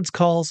conference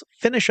calls,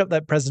 finish up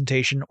that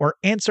presentation, or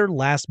answer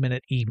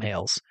last-minute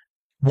emails.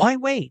 Why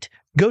wait?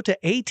 Go to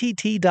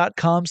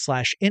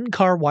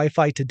att.com/in-car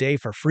Wi-Fi today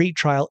for free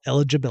trial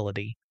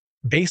eligibility.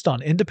 Based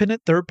on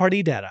independent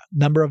third-party data,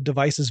 number of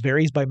devices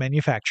varies by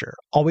manufacturer.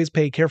 Always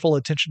pay careful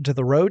attention to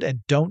the road and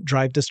don't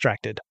drive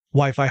distracted.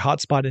 Wi-Fi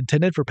hotspot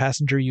intended for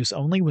passenger use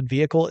only when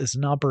vehicle is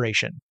in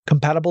operation.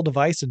 Compatible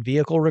device and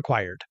vehicle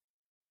required.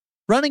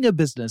 Running a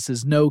business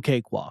is no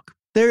cakewalk.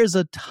 There is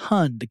a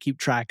ton to keep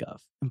track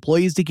of.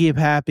 Employees to keep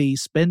happy,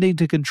 spending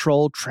to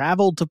control,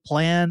 travel to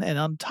plan, and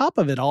on top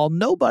of it all,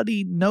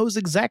 nobody knows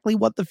exactly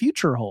what the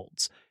future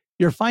holds.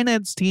 Your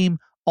finance team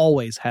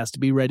always has to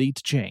be ready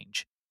to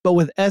change. But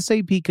with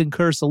SAP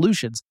Concur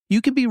Solutions,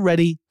 you can be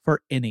ready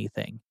for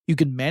anything. You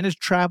can manage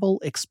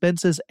travel,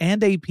 expenses,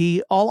 and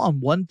AP all on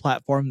one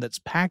platform that's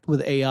packed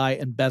with AI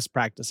and best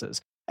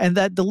practices, and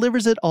that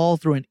delivers it all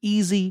through an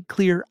easy,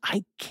 clear,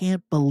 I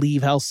can't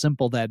believe how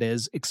simple that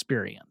is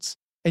experience.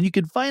 And you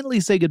can finally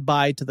say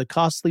goodbye to the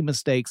costly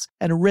mistakes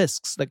and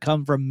risks that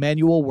come from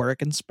manual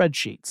work and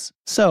spreadsheets.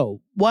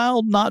 So,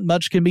 while not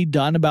much can be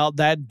done about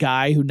that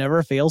guy who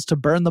never fails to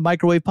burn the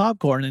microwave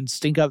popcorn and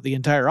stink up the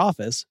entire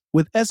office,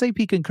 with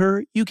SAP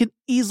Concur, you can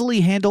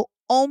easily handle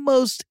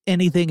almost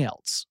anything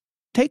else.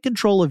 Take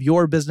control of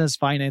your business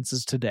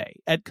finances today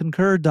at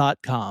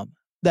concur.com.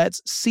 That's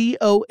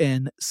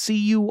CONCUR.com.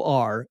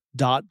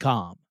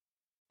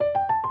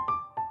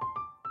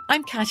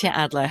 I'm Katya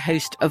Adler,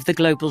 host of The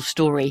Global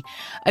Story.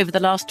 Over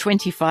the last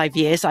 25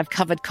 years, I've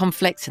covered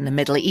conflicts in the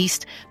Middle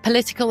East,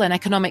 political and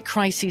economic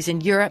crises in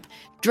Europe,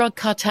 drug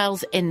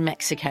cartels in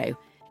Mexico.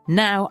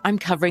 Now I'm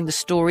covering the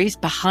stories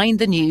behind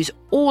the news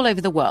all over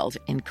the world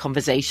in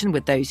conversation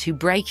with those who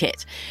break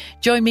it.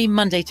 Join me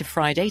Monday to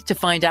Friday to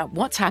find out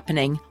what's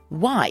happening,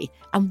 why,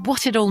 and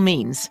what it all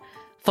means.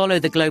 Follow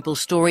The Global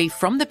Story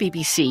from the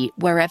BBC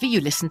wherever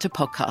you listen to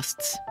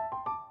podcasts.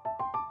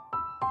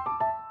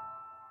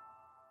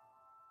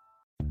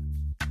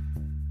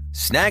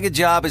 Snag a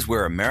Job is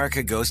where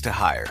America goes to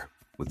hire,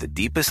 with the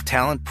deepest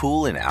talent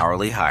pool in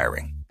hourly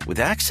hiring. With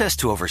access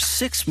to over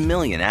 6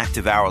 million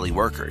active hourly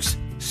workers,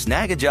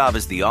 Snag a Job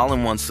is the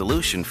all-in-one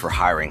solution for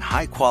hiring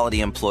high-quality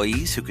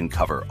employees who can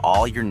cover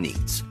all your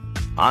needs.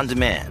 On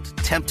demand,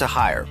 temp to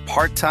hire,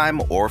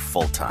 part-time or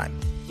full-time.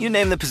 You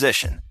name the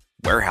position.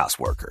 Warehouse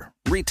worker,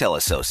 retail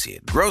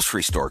associate,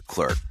 grocery store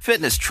clerk,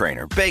 fitness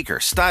trainer, baker,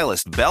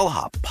 stylist,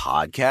 bellhop,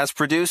 podcast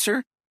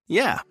producer.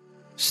 Yeah,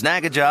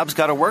 Snag a Job's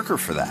got a worker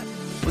for that.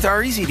 With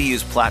our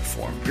easy-to-use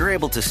platform, you're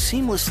able to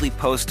seamlessly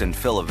post and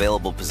fill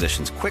available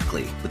positions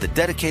quickly with a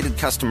dedicated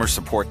customer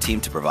support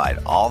team to provide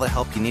all the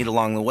help you need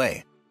along the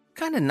way.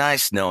 Kind of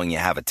nice knowing you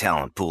have a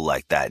talent pool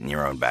like that in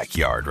your own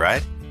backyard,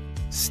 right?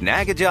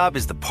 Snag a Job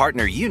is the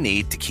partner you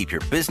need to keep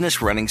your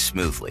business running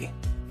smoothly.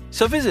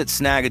 So visit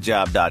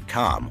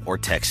snagajob.com or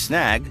text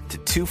snag to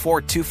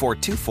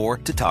 242424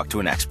 to talk to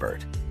an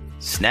expert.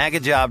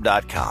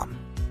 Snagajob.com,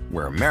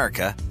 where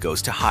America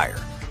goes to hire.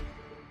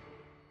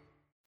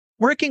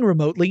 Working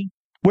remotely,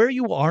 where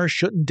you are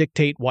shouldn't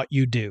dictate what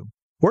you do.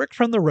 Work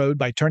from the road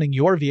by turning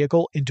your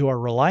vehicle into a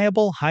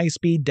reliable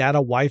high-speed data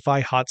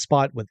Wi-Fi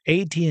hotspot with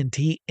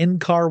AT&T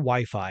in-car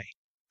Wi-Fi.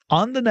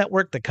 On the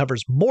network that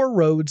covers more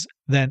roads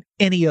than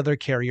any other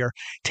carrier,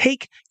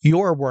 take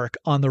your work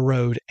on the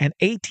road and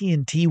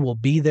AT&T will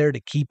be there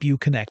to keep you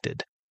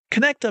connected.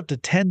 Connect up to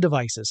 10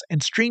 devices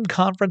and stream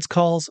conference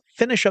calls,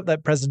 finish up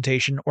that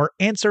presentation, or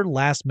answer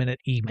last-minute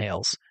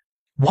emails.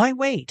 Why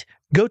wait?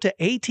 Go to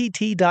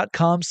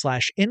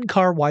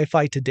att.com/in-car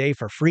Wi-Fi today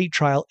for free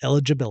trial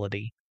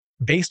eligibility.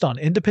 Based on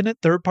independent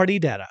third-party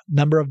data,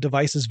 number of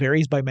devices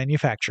varies by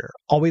manufacturer.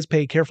 Always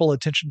pay careful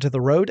attention to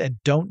the road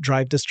and don't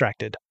drive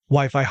distracted.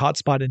 Wi-Fi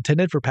hotspot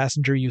intended for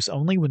passenger use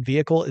only when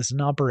vehicle is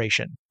in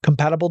operation.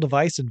 Compatible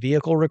device and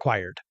vehicle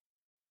required.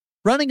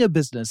 Running a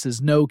business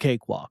is no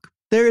cakewalk.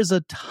 There is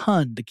a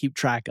ton to keep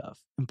track of.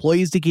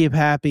 Employees to keep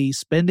happy,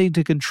 spending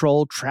to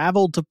control,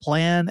 travel to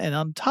plan, and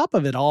on top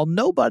of it all,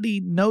 nobody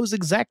knows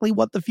exactly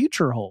what the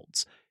future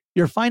holds.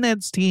 Your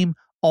finance team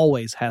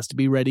always has to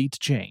be ready to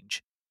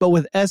change. But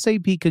with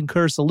SAP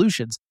Concur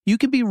Solutions, you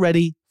can be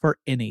ready for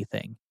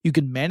anything. You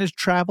can manage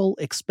travel,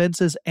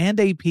 expenses, and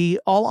AP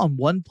all on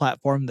one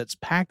platform that's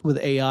packed with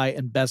AI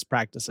and best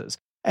practices,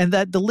 and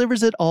that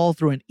delivers it all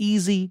through an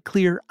easy,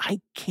 clear,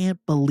 I can't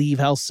believe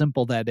how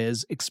simple that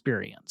is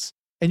experience.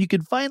 And you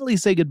can finally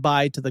say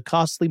goodbye to the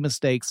costly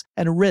mistakes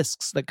and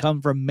risks that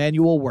come from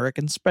manual work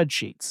and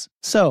spreadsheets.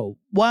 So,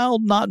 while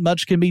not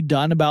much can be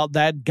done about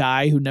that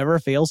guy who never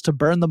fails to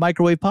burn the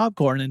microwave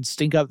popcorn and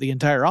stink up the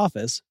entire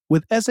office,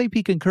 with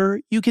SAP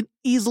Concur, you can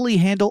easily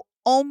handle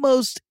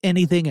almost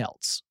anything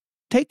else.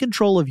 Take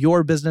control of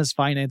your business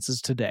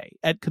finances today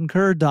at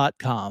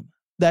concur.com.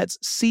 That's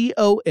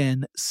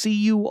CONCUR.com.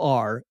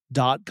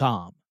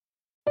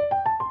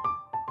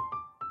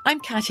 I'm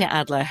Katya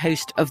Adler,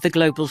 host of The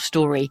Global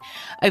Story.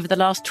 Over the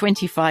last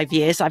 25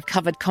 years, I've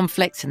covered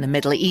conflicts in the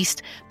Middle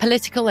East,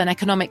 political and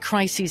economic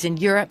crises in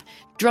Europe,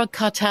 drug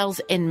cartels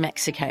in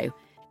Mexico.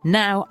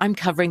 Now I'm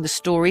covering the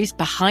stories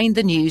behind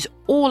the news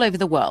all over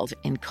the world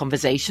in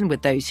conversation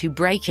with those who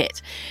break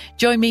it.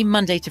 Join me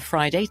Monday to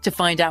Friday to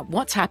find out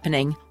what's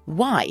happening,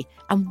 why,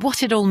 and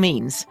what it all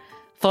means.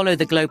 Follow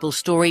The Global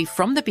Story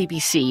from the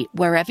BBC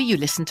wherever you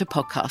listen to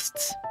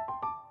podcasts.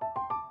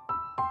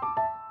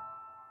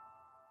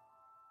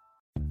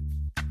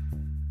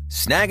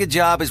 Snag a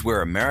Job is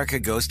where America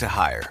goes to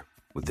hire,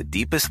 with the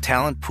deepest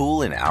talent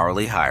pool in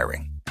hourly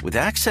hiring. With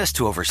access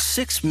to over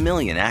 6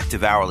 million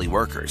active hourly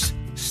workers,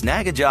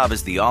 Snag a Job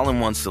is the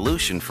all-in-one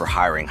solution for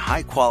hiring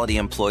high-quality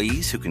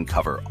employees who can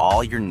cover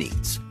all your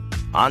needs.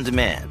 On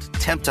demand,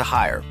 temp to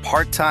hire,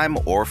 part-time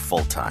or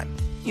full-time.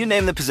 You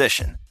name the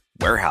position.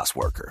 Warehouse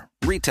worker,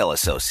 retail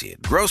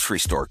associate, grocery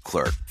store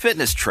clerk,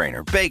 fitness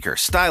trainer, baker,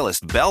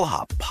 stylist,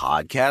 bellhop,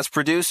 podcast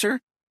producer.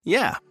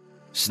 Yeah,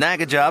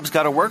 Snag a Job's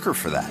got a worker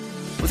for that.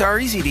 With our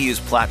easy-to-use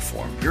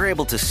platform, you're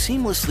able to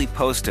seamlessly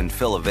post and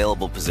fill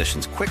available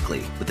positions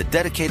quickly with a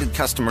dedicated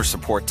customer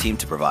support team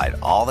to provide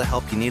all the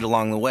help you need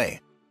along the way.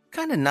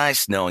 Kind of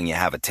nice knowing you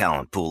have a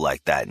talent pool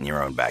like that in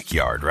your own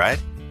backyard, right?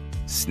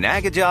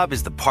 Snag a Job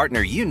is the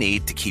partner you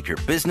need to keep your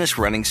business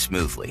running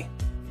smoothly.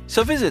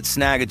 So visit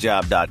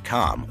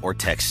snagajob.com or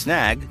text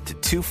snag to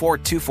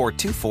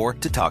 242424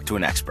 to talk to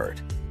an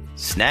expert.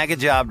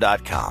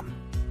 Snagajob.com,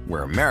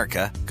 where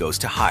America goes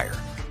to hire.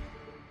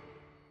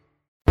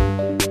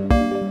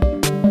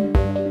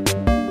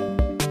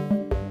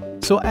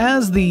 So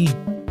as the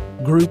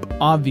group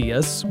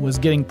Obvious was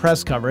getting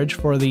press coverage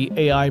for the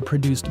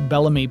AI-produced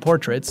Bellamy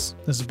portraits,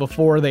 this is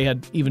before they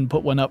had even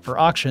put one up for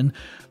auction,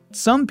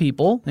 some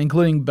people,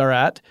 including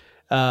Bharat,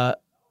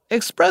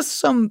 expressed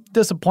some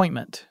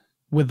disappointment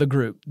with the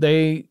group.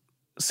 They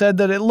said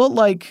that it looked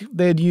like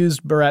they had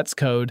used Bharat's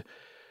code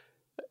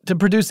to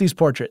produce these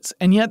portraits,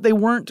 and yet they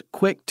weren't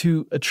quick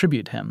to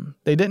attribute him.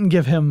 They didn't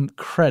give him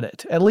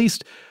credit, at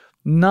least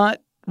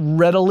not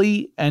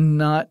readily and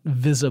not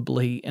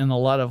visibly in a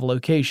lot of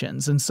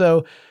locations. And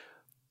so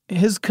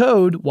his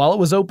code, while it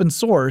was open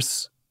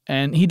source,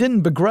 and he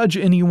didn't begrudge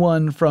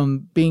anyone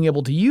from being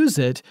able to use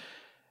it,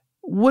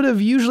 would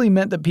have usually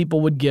meant that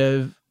people would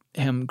give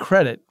him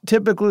credit.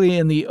 Typically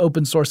in the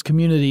open source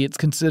community, it's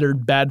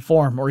considered bad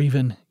form, or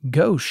even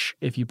gauche,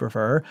 if you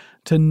prefer,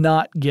 to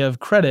not give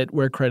credit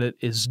where credit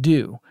is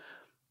due.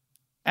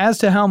 As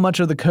to how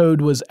much of the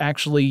code was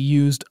actually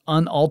used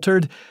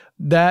unaltered,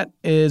 that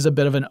is a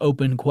bit of an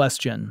open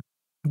question.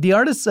 The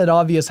artists at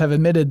Obvious have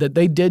admitted that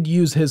they did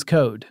use his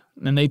code,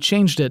 and they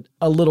changed it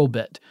a little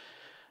bit.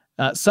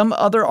 Some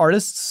other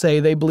artists say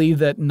they believe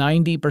that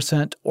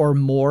 90% or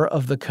more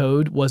of the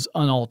code was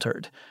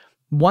unaltered.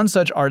 One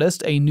such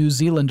artist, a New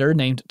Zealander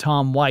named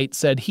Tom White,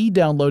 said he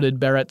downloaded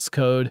Bharat's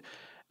code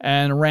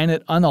and ran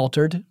it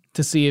unaltered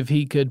to see if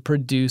he could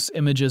produce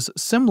images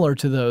similar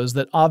to those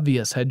that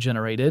Obvious had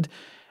generated.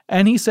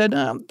 And he said,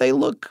 they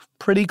look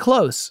pretty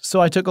close.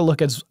 So I took a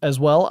look as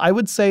well. I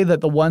would say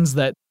that the ones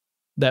that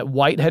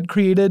White had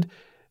created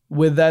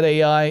with that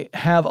AI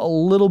have a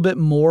little bit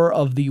more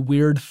of the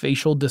weird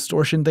facial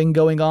distortion thing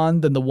going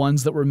on than the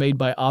ones that were made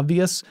by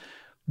Obvious,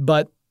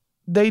 but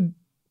they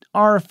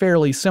are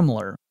fairly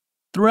similar.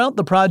 Throughout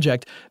the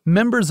project,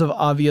 members of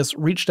Obvious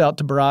reached out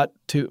to Bharat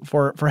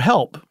for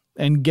help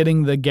in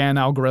getting the GAN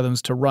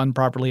algorithms to run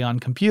properly on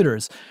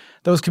computers.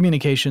 Those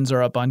communications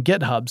are up on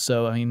GitHub,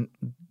 so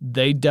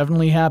they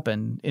definitely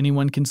happen.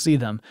 Anyone can see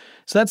them.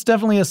 So that's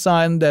definitely a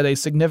sign that a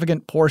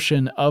significant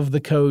portion of the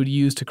code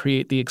used to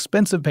create the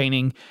expensive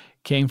painting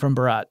came from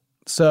Bharat.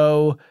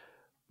 So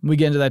we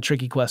get into that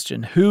tricky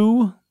question.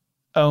 Who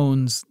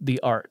owns the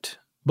art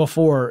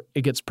before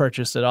it gets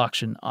purchased at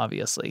auction,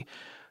 obviously?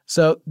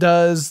 So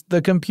does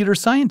the computer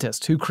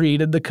scientist who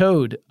created the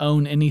code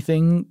own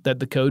anything that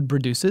the code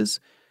produces?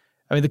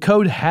 The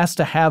code has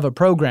to have a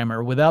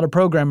programmer. Without a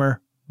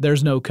programmer,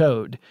 there's no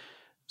code.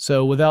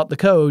 So without the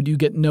code, you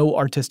get no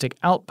artistic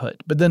output.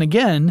 But then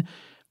again,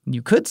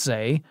 you could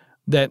say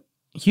that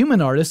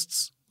human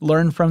artists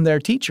learn from their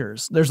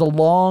teachers. There's a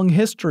long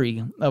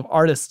history of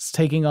artists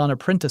taking on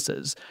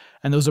apprentices,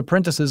 and those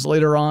apprentices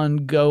later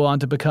on go on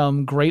to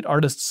become great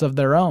artists of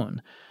their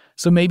own.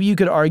 So maybe you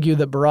could argue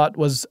that Bharat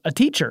was a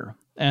teacher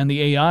and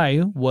the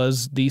AI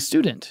was the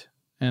student,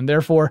 and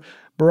therefore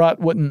Bharat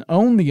wouldn't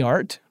own the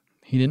art.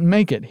 He didn't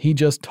make it. He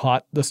just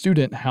taught the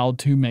student how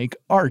to make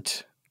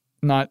art.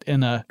 Not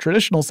in a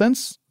traditional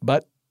sense,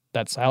 but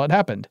that's how it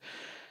happened.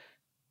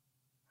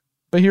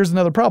 But here's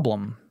another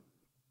problem.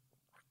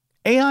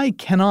 AI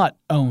cannot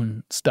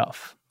own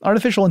stuff.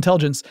 Artificial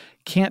intelligence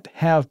can't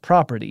have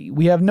property.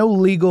 We have no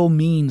legal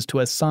means to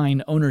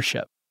assign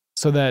ownership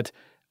so that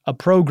a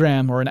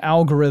program or an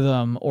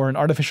algorithm or an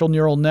artificial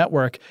neural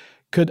network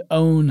could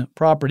own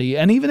property.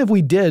 And even if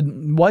we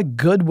did, what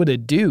good would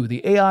it do?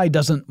 The AI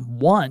doesn't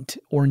want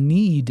or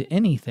need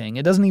anything.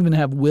 It doesn't even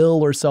have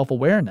will or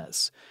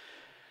self-awareness.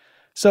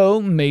 So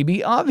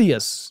maybe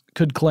Obvious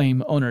could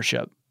claim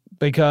ownership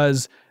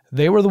because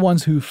they were the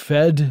ones who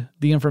fed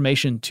the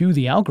information to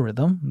the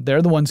algorithm.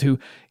 They're the ones who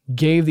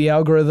gave the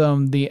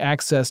algorithm the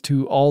access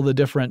to all the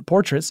different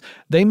portraits.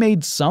 They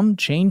made some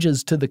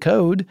changes to the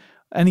code,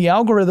 and the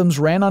algorithms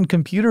ran on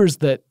computers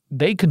that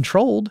they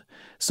controlled.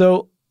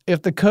 So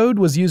if the code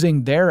was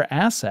using their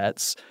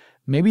assets,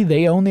 maybe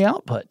they own the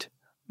output.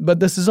 But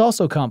this is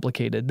also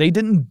complicated. They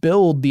didn't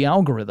build the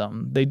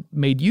algorithm. They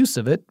made use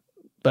of it,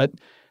 but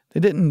They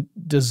didn't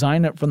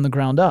design it from the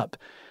ground up.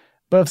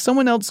 But if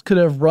someone else could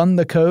have run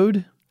the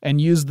code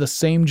and used the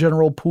same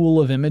general pool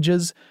of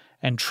images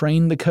and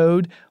trained the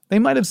code, they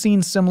might have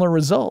seen similar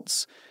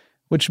results,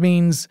 which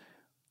means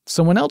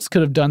someone else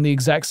could have done the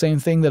exact same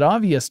thing that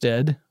Obvious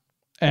did,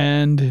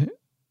 and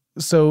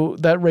so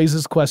that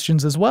raises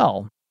questions as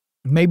well.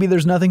 Maybe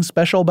there's nothing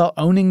special about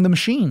owning the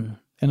machine,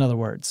 in other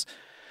words.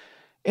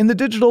 In the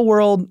digital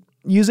world,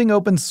 using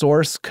open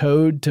source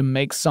code to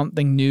make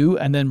something new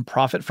and then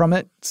profit from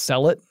it,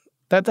 sell it,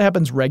 that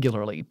happens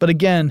regularly. But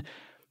again,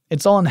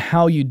 it's all in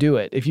how you do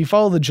it. If you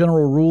follow the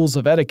general rules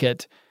of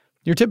etiquette,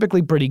 you're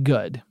typically pretty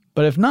good.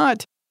 But if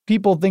not,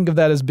 people think of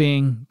that as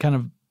being kind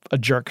of a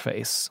jerk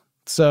face.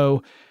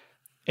 So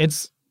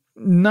it's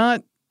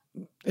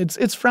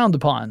frowned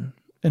upon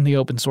in the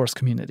open source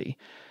community.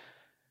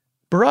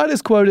 Barad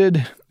is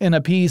quoted in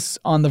a piece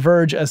on The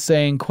Verge as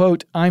saying,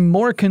 quote, "I'm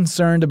more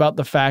concerned about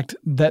the fact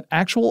that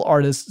actual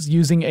artists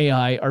using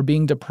AI are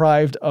being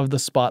deprived of the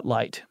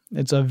spotlight.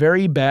 It's a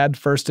very bad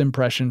first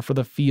impression for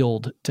the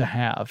field to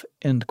have,"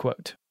 end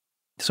quote.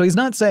 So he's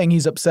not saying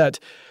he's upset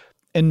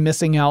and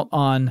missing out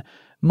on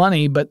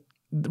money, but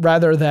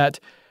rather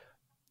that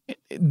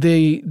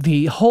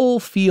the whole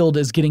field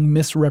is getting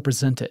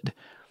misrepresented.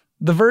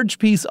 The Verge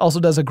piece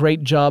also does a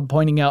great job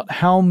pointing out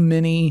how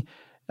many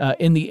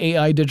in the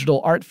AI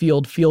digital art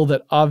field feel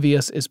that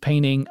Obvious is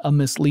painting a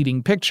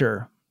misleading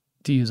picture,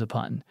 to use a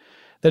pun.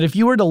 That if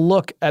you were to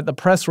look at the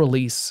press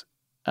release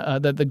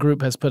that the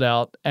group has put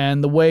out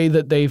and the way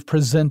that they've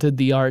presented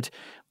the art,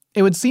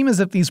 it would seem as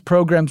if these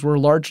programs were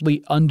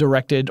largely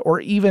undirected or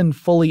even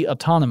fully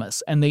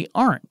autonomous, and they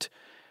aren't.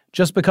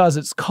 Just because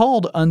it's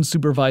called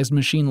unsupervised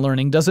machine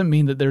learning doesn't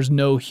mean that there's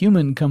no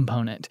human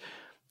component.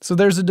 So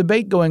there's a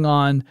debate going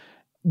on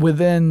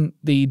within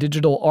the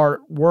digital art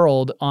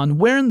world on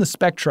where in the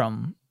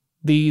spectrum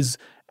these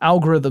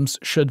algorithms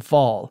should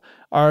fall.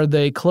 Are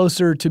they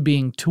closer to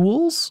being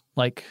tools,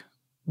 like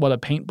what a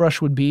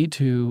paintbrush would be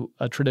to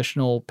a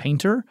traditional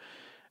painter?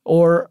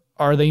 Or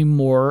are they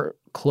more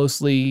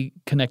closely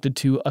connected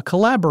to a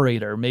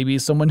collaborator, maybe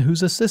someone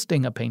who's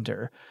assisting a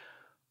painter?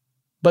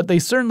 But they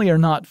certainly are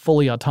not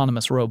fully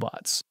autonomous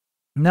robots.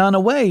 Now, in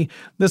a way,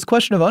 this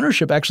question of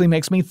ownership actually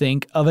makes me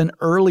think of an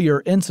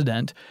earlier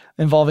incident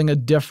involving a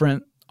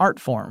different art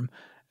form.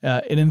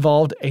 It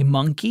involved a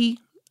monkey,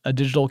 a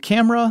digital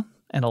camera,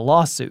 and a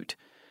lawsuit.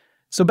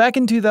 So back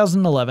in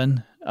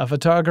 2011, a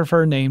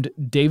photographer named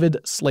David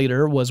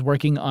Slater was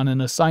working on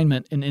an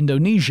assignment in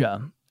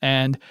Indonesia,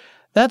 and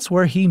that's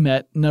where he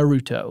met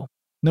Naruto.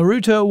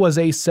 Naruto was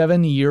a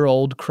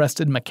 7-year-old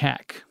crested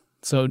macaque,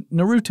 so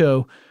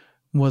Naruto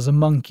was a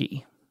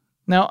monkey.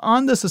 Now,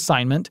 on this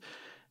assignment,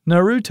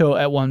 Naruto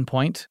at one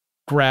point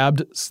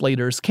grabbed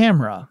Slater's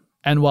camera,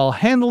 and while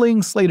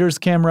handling Slater's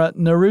camera,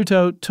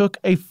 Naruto took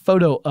a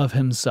photo of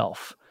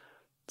himself.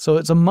 So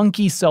it's a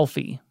monkey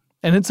selfie,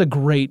 and it's a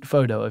great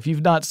photo. If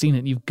you've not seen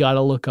it, you've got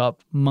to look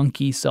up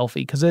monkey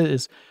selfie, because it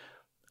is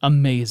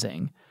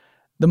amazing.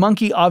 The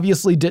monkey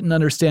obviously didn't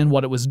understand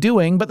what it was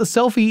doing, but the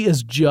selfie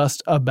is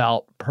just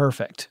about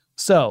perfect.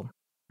 So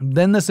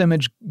then this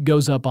image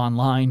goes up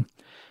online,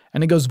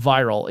 and it goes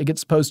viral. It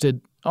gets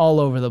posted all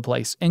over the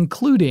place,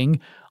 including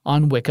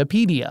on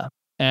Wikipedia.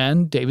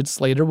 And David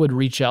Slater would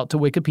reach out to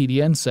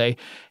Wikipedia and say,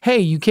 "Hey,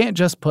 you can't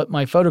just put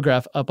my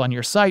photograph up on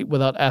your site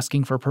without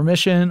asking for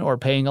permission or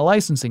paying a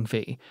licensing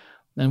fee."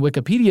 And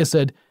Wikipedia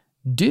said,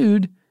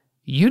 "Dude,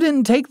 you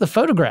didn't take the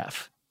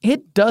photograph.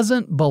 It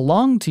doesn't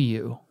belong to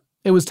you.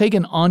 It was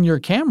taken on your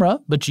camera,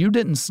 but you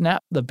didn't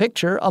snap the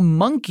picture. A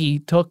monkey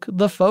took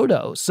the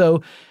photo.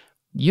 So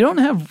you don't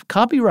have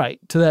copyright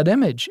to that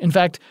image. In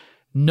fact,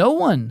 no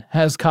one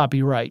has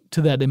copyright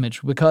to that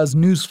image because,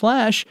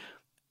 newsflash,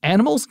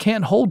 animals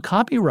can't hold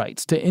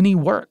copyrights to any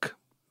work."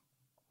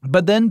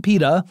 But then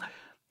PETA,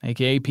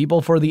 aka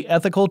People for the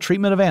Ethical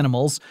Treatment of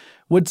Animals,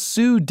 would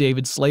sue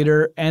David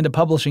Slater and a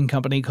publishing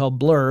company called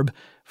Blurb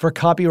for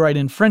copyright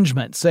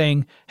infringement,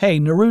 saying, "Hey,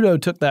 Naruto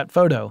took that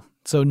photo,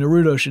 so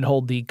Naruto should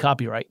hold the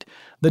copyright."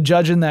 The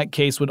judge in that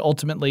case would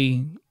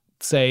ultimately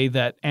say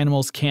that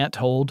animals can't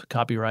hold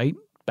copyright,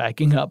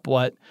 backing up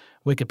what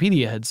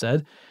Wikipedia had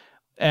said,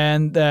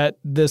 and that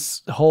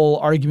this whole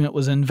argument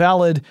was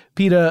invalid.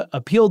 PETA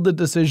appealed the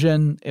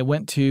decision. It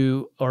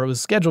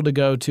was scheduled to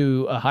go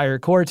to a higher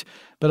court,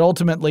 but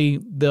ultimately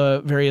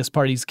the various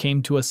parties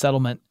came to a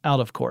settlement out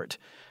of court.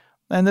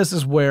 And this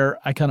is where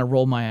I kind of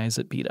roll my eyes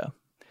at PETA.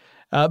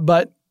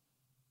 But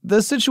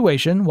the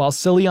situation, while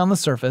silly on the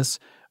surface,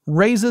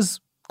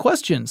 raises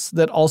questions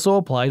that also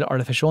apply to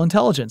artificial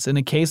intelligence. In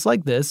a case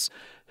like this,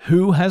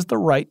 who has the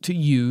right to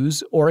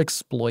use or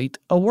exploit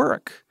a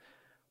work?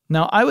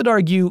 Now, I would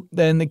argue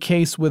that in the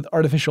case with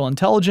artificial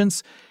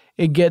intelligence,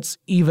 it gets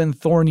even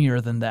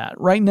thornier than that.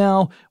 Right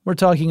now, we're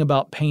talking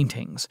about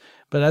paintings.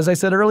 But as I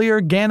said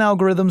earlier, GAN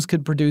algorithms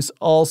could produce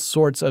all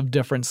sorts of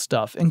different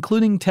stuff,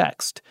 including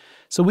text.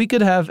 So we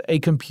could have a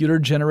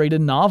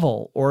computer-generated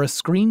novel or a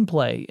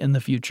screenplay in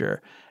the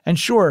future. And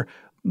sure,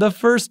 the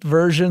first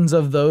versions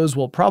of those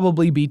will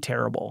probably be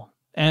terrible.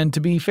 And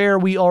to be fair,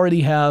 we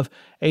already have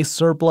a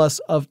surplus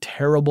of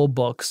terrible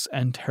books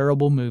and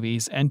terrible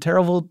movies and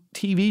terrible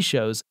TV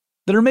shows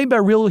that are made by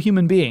real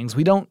human beings.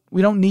 We don't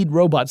need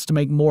robots to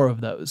make more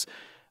of those.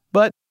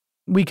 But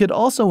we could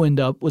also end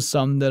up with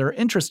some that are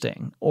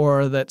interesting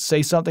or that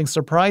say something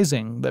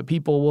surprising that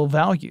people will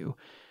value.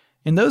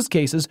 In those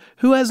cases,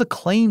 who has a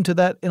claim to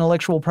that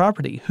intellectual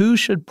property? Who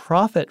should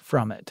profit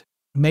from it?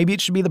 Maybe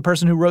it should be the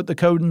person who wrote the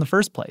code in the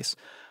first place.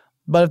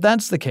 But if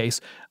that's the case,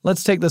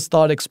 let's take this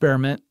thought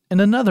experiment in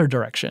another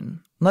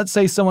direction. Let's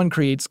say someone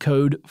creates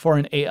code for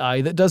an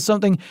AI that does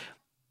something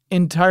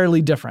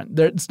entirely different.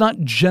 It's not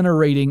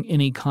generating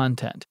any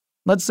content.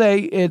 Let's say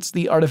it's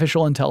the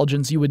artificial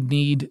intelligence you would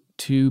need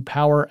to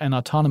power an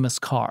autonomous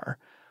car.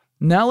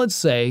 Now let's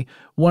say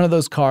one of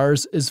those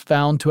cars is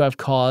found to have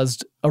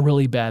caused a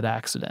really bad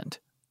accident.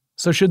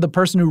 So should the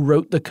person who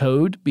wrote the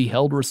code be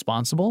held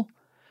responsible?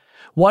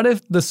 What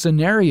if the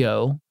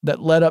scenario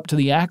that led up to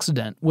the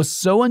accident was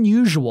so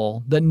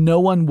unusual that no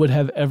one would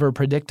have ever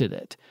predicted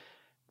it?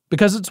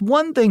 Because it's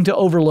one thing to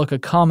overlook a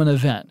common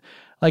event.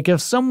 Like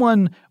if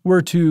someone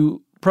were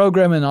to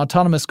program an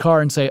autonomous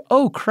car and say,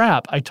 oh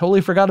crap, I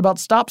totally forgot about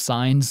stop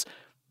signs,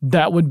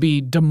 that would be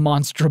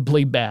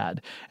demonstrably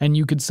bad. And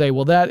you could say,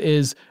 well, that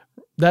is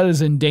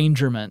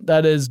endangerment.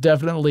 That is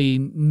definitely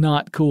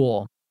not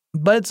cool.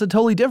 But it's a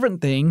totally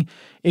different thing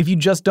if you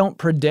just don't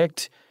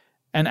predict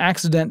an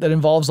accident that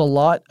involves a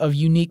lot of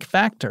unique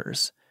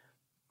factors.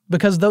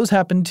 Because those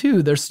happen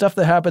too. There's stuff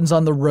that happens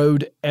on the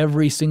road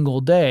every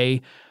single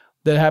day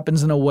that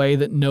happens in a way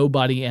that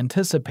nobody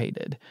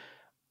anticipated.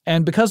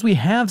 And because we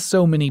have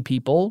so many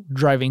people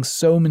driving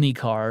so many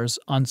cars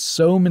on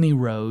so many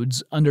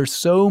roads under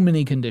so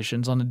many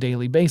conditions on a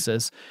daily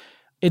basis,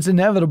 it's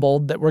inevitable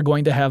that we're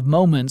going to have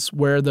moments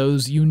where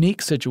those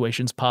unique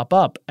situations pop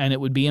up and it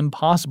would be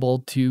impossible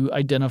to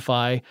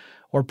identify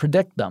or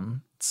predict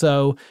them.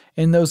 So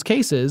in those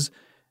cases,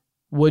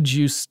 would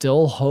you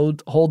still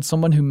hold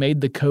someone who made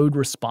the code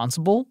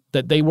responsible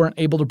that they weren't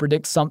able to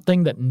predict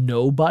something that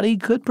nobody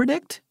could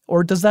predict?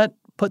 Or does that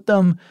put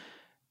them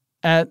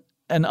at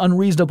an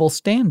unreasonable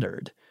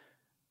standard?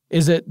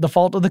 Is it the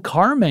fault of the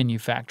car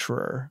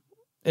manufacturer?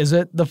 Is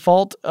it the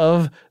fault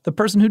of the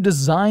person who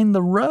designed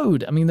the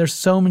road? I mean, there's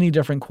so many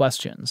different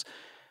questions.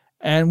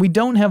 And we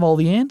don't have all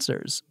the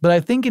answers. But I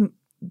think in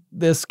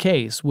this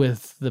case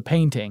with the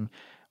painting,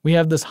 we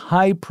have this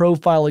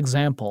high-profile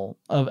example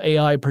of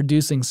AI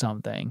producing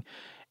something.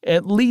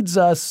 It leads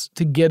us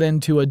to get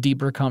into a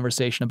deeper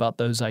conversation about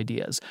those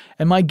ideas.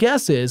 And my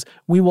guess is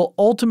we will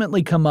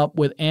ultimately come up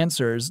with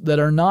answers that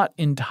are not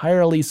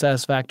entirely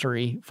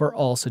satisfactory for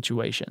all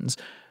situations.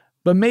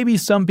 But maybe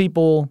some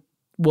people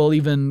will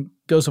even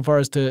go so far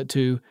as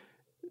to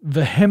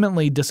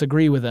vehemently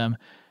disagree with them.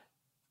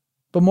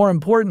 But more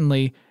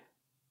importantly,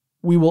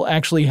 we will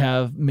actually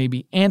have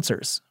maybe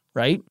answers,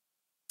 right?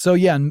 So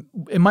yeah,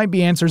 it might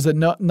be answers that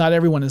not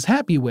everyone is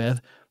happy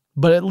with,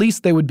 but at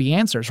least they would be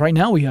answers. Right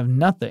now we have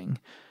nothing.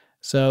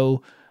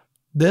 So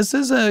this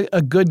is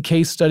a good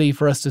case study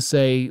for us to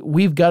say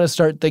we've got to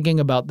start thinking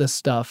about this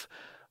stuff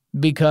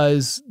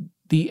because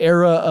the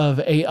era of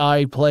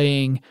AI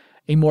playing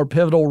a more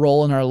pivotal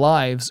role in our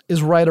lives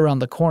is right around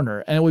the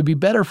corner. And it would be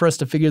better for us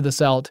to figure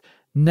this out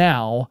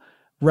now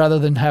rather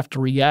than have to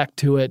react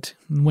to it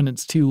when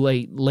it's too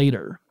late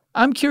later.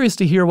 I'm curious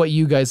to hear what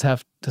you guys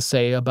have to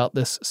say about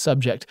this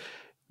subject.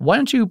 Why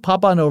don't you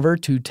pop on over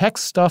to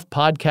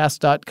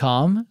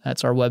techstuffpodcast.com,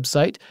 that's our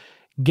website,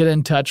 get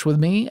in touch with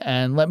me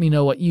and let me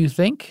know what you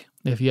think.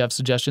 If you have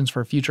suggestions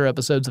for future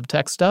episodes of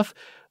Tech Stuff,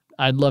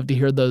 I'd love to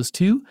hear those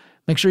too.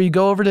 Make sure you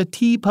go over to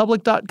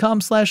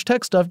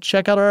tpublic.com/techstuff,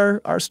 check out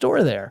our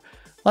store there.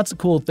 Lots of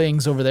cool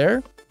things over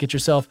there. Get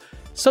yourself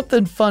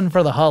something fun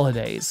for the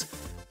holidays,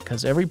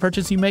 because every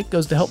purchase you make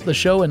goes to help the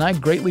show and I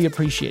greatly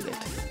appreciate it.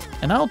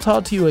 And I'll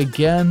talk to you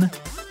again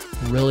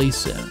really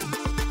soon.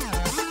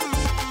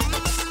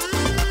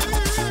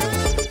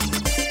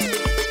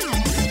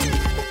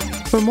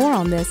 For more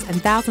on this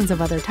and thousands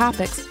of other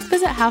topics,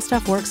 visit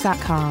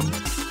howstuffworks.com.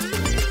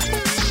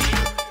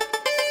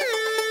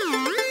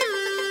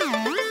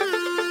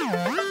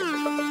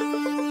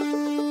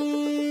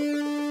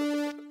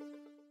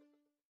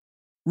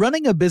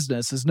 Running a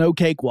business is no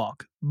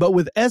cakewalk, but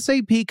with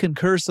SAP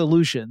Concur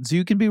Solutions,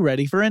 you can be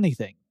ready for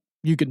anything.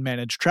 You can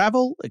manage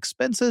travel,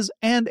 expenses,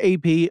 and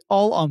AP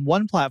all on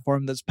one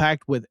platform that's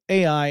packed with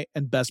AI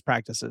and best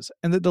practices,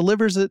 and that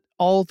delivers it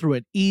all through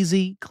an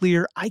easy,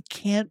 clear, I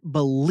can't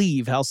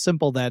believe how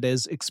simple that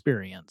is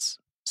experience.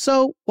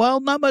 So,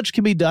 while not much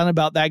can be done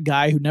about that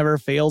guy who never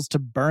fails to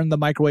burn the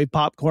microwave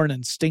popcorn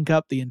and stink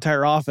up the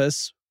entire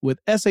office, with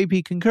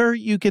SAP Concur,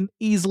 you can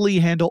easily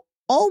handle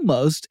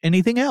almost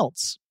anything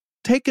else.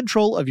 Take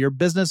control of your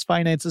business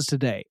finances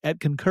today at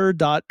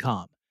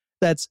concur.com.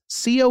 That's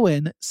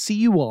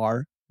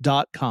CONCUR.com.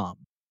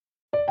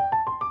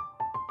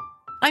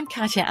 I'm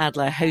Katya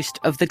Adler, host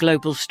of The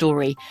Global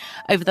Story.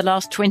 Over the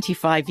last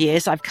 25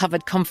 years, I've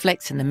covered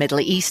conflicts in the Middle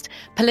East,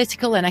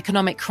 political and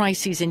economic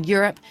crises in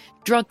Europe,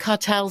 drug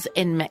cartels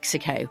in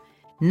Mexico.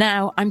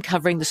 Now I'm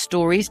covering the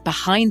stories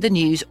behind the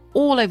news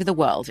all over the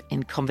world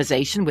in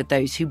conversation with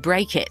those who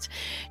break it.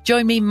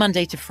 Join me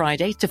Monday to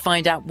Friday to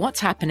find out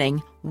what's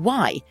happening,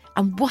 why,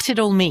 and what it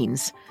all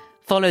means.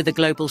 Follow The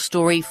Global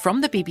Story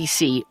from the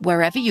BBC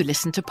wherever you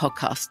listen to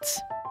podcasts.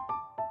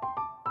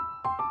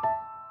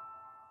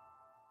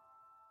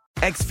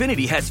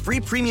 Xfinity has free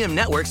premium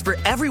networks for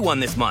everyone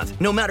this month,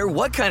 no matter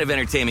what kind of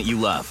entertainment you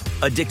love.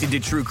 Addicted to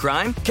true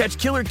crime? Catch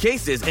killer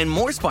cases and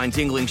more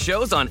spine-tingling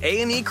shows on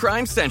A&E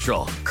Crime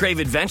Central. Crave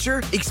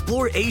adventure?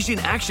 Explore Asian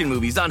action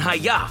movies on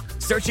Hayya.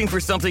 Searching for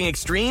something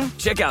extreme?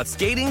 Check out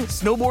skating,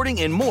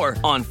 snowboarding, and more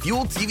on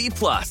Fuel TV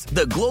Plus,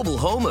 the global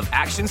home of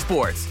action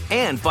sports.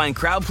 And find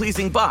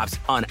crowd-pleasing bops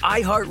on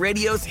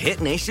iHeartRadio's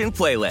Hit Nation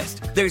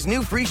playlist. There's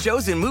new free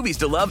shows and movies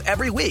to love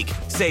every week.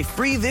 Say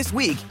free this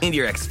week in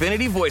your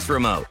Xfinity voice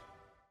remote.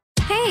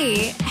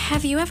 Hey,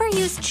 have you ever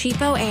used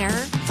Cheapo Air?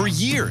 For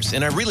years,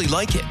 and I really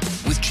like it.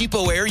 With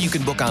Cheapo Air, you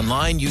can book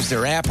online, use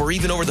their app, or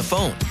even over the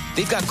phone.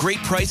 They've got great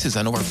prices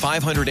on over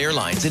 500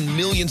 airlines and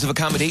millions of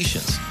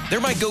accommodations.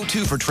 They're my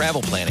go-to for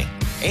travel planning.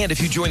 And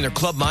if you join their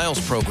Club Miles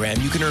program,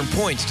 you can earn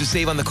points to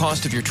save on the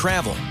cost of your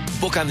travel.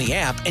 Book on the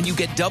app, and you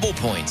get double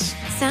points.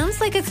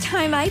 Sounds like it's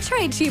time I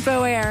tried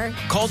Cheapo Air.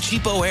 Call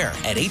Cheapo Air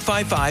at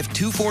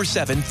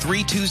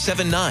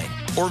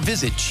 855-247-3279 or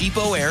visit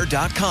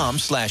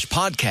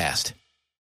cheapoair.com/podcast.